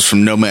laugh, was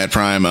from Nomad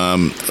Prime,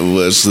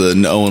 was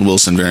the Owen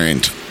Wilson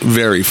variant.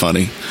 Very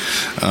funny.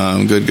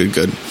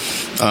 Good.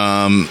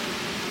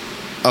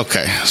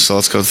 Okay, so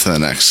let's go to the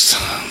next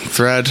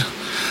thread.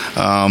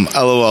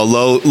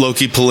 LOL,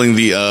 Loki pulling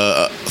the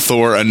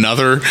Thor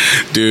another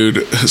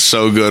dude,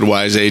 so good.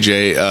 Wise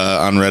AJ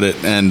on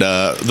Reddit, and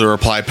the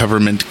reply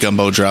peppermint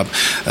gumbo drop.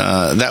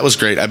 That was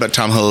great. I bet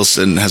Tom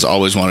Hiddleston has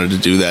always wanted to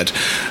do that.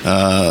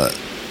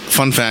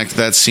 Fun fact: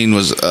 that scene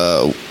was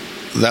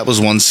that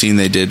was one scene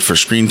they did for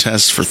screen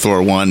tests for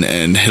Thor 1,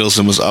 and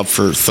Hiddleston was up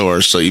for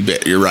Thor. So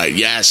you're right.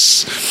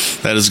 Yes,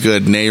 that is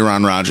good.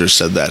 Ron Rogers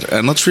said that.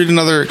 And let's read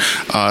another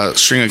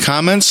string of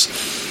comments.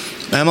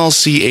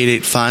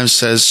 MLC885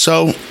 says,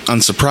 so,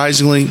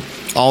 unsurprisingly,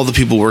 all the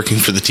people working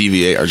for the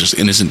TVA are just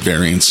innocent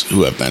variants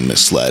who have been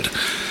misled.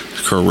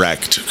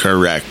 Correct.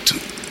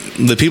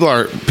 The people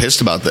are pissed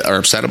about that, are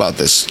upset about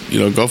this.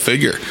 Go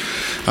figure.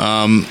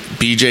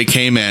 BJ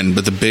K-Man,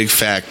 but the big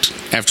fact,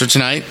 after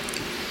tonight,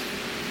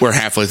 we're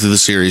halfway through the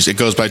series. It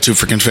goes by too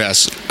freaking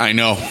fast. I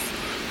know.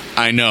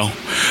 I know.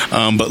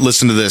 But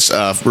listen to this.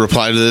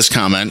 Reply to this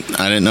comment.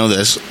 I didn't know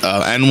this.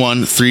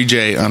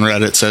 N13J on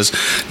Reddit says,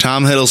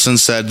 Tom Hiddleston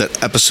said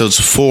that episodes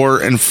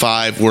 4 and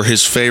 5 were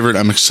his favorite.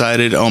 I'm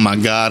excited. Oh my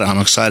God, I'm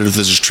excited if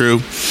this is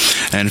true.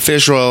 And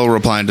Fish Oil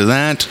replied to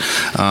that.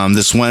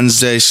 This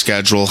Wednesday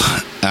schedule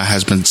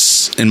has been,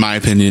 in my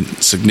opinion,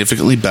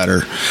 significantly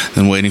better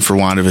than waiting for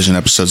WandaVision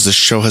episodes. This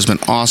show has been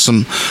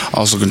awesome.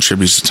 Also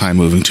contributes to time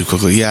moving too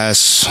quickly.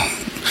 Yes.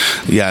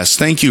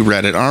 Thank you,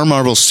 Reddit. Our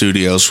Marvel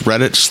Studios,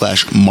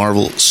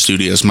 Reddit/Marvel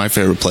Studios, my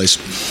favorite place.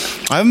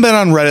 I haven't been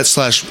on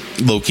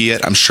Reddit/Loki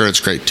yet. I'm sure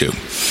it's great too.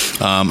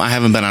 I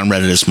haven't been on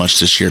Reddit as much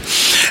this year.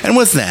 And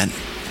with that,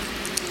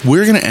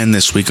 we're going to end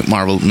this week at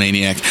Marvel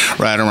Maniac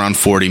right around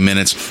 40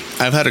 minutes.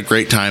 I've had a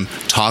great time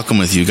talking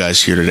with you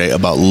guys here today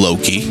about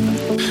Loki.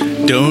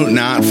 Do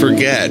not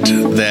forget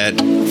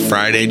that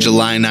Friday,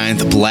 July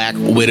 9th, Black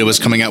Widow is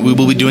coming out. We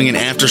will be doing an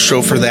after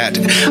show for that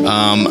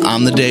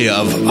on the day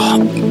of.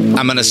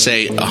 I'm going to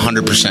say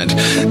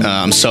 100%.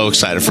 I'm so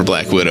excited for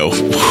Black Widow.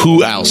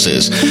 Who else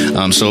is?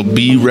 So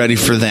be ready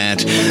for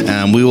that.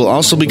 We will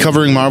also be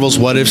covering Marvel's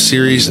What If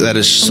series that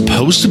is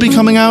supposed to be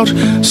coming out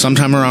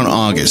sometime around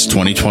August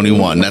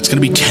 2021. That's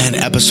going to be 10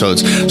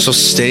 episodes. So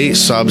stay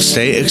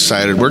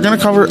excited. We're going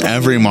to cover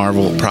every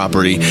Marvel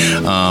property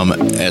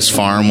as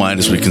far and wide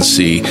as we can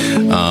see.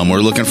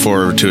 We're looking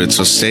forward to it.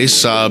 So stay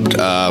subbed.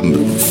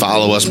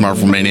 Follow us,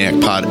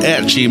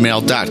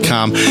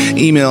 marvelmaniacpod@gmail.com.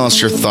 Email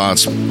us your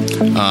thoughts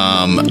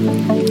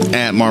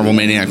at Marvel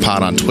Maniac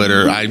Pod on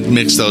Twitter. I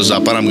mix those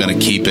up, but I'm going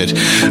to keep it.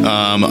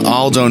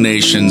 All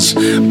donations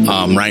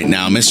right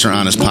now, Mr.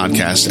 Honest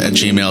Podcast at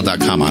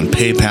gmail.com, on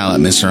PayPal at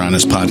Mr.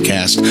 Honest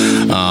Podcast.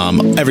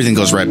 Everything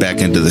goes right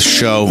back into the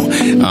show.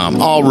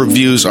 All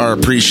reviews are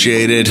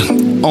appreciated.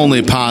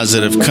 Only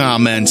positive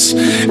comments.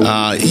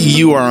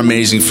 You are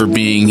amazing for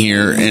being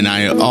here, and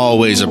I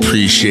always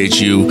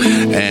appreciate you.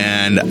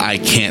 And I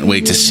can't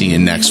wait to see you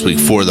next week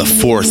for the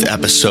 4th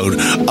episode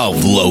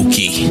of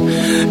Loki.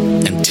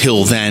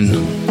 Until then,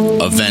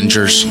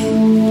 Avengers,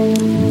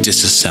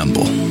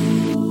 disassemble.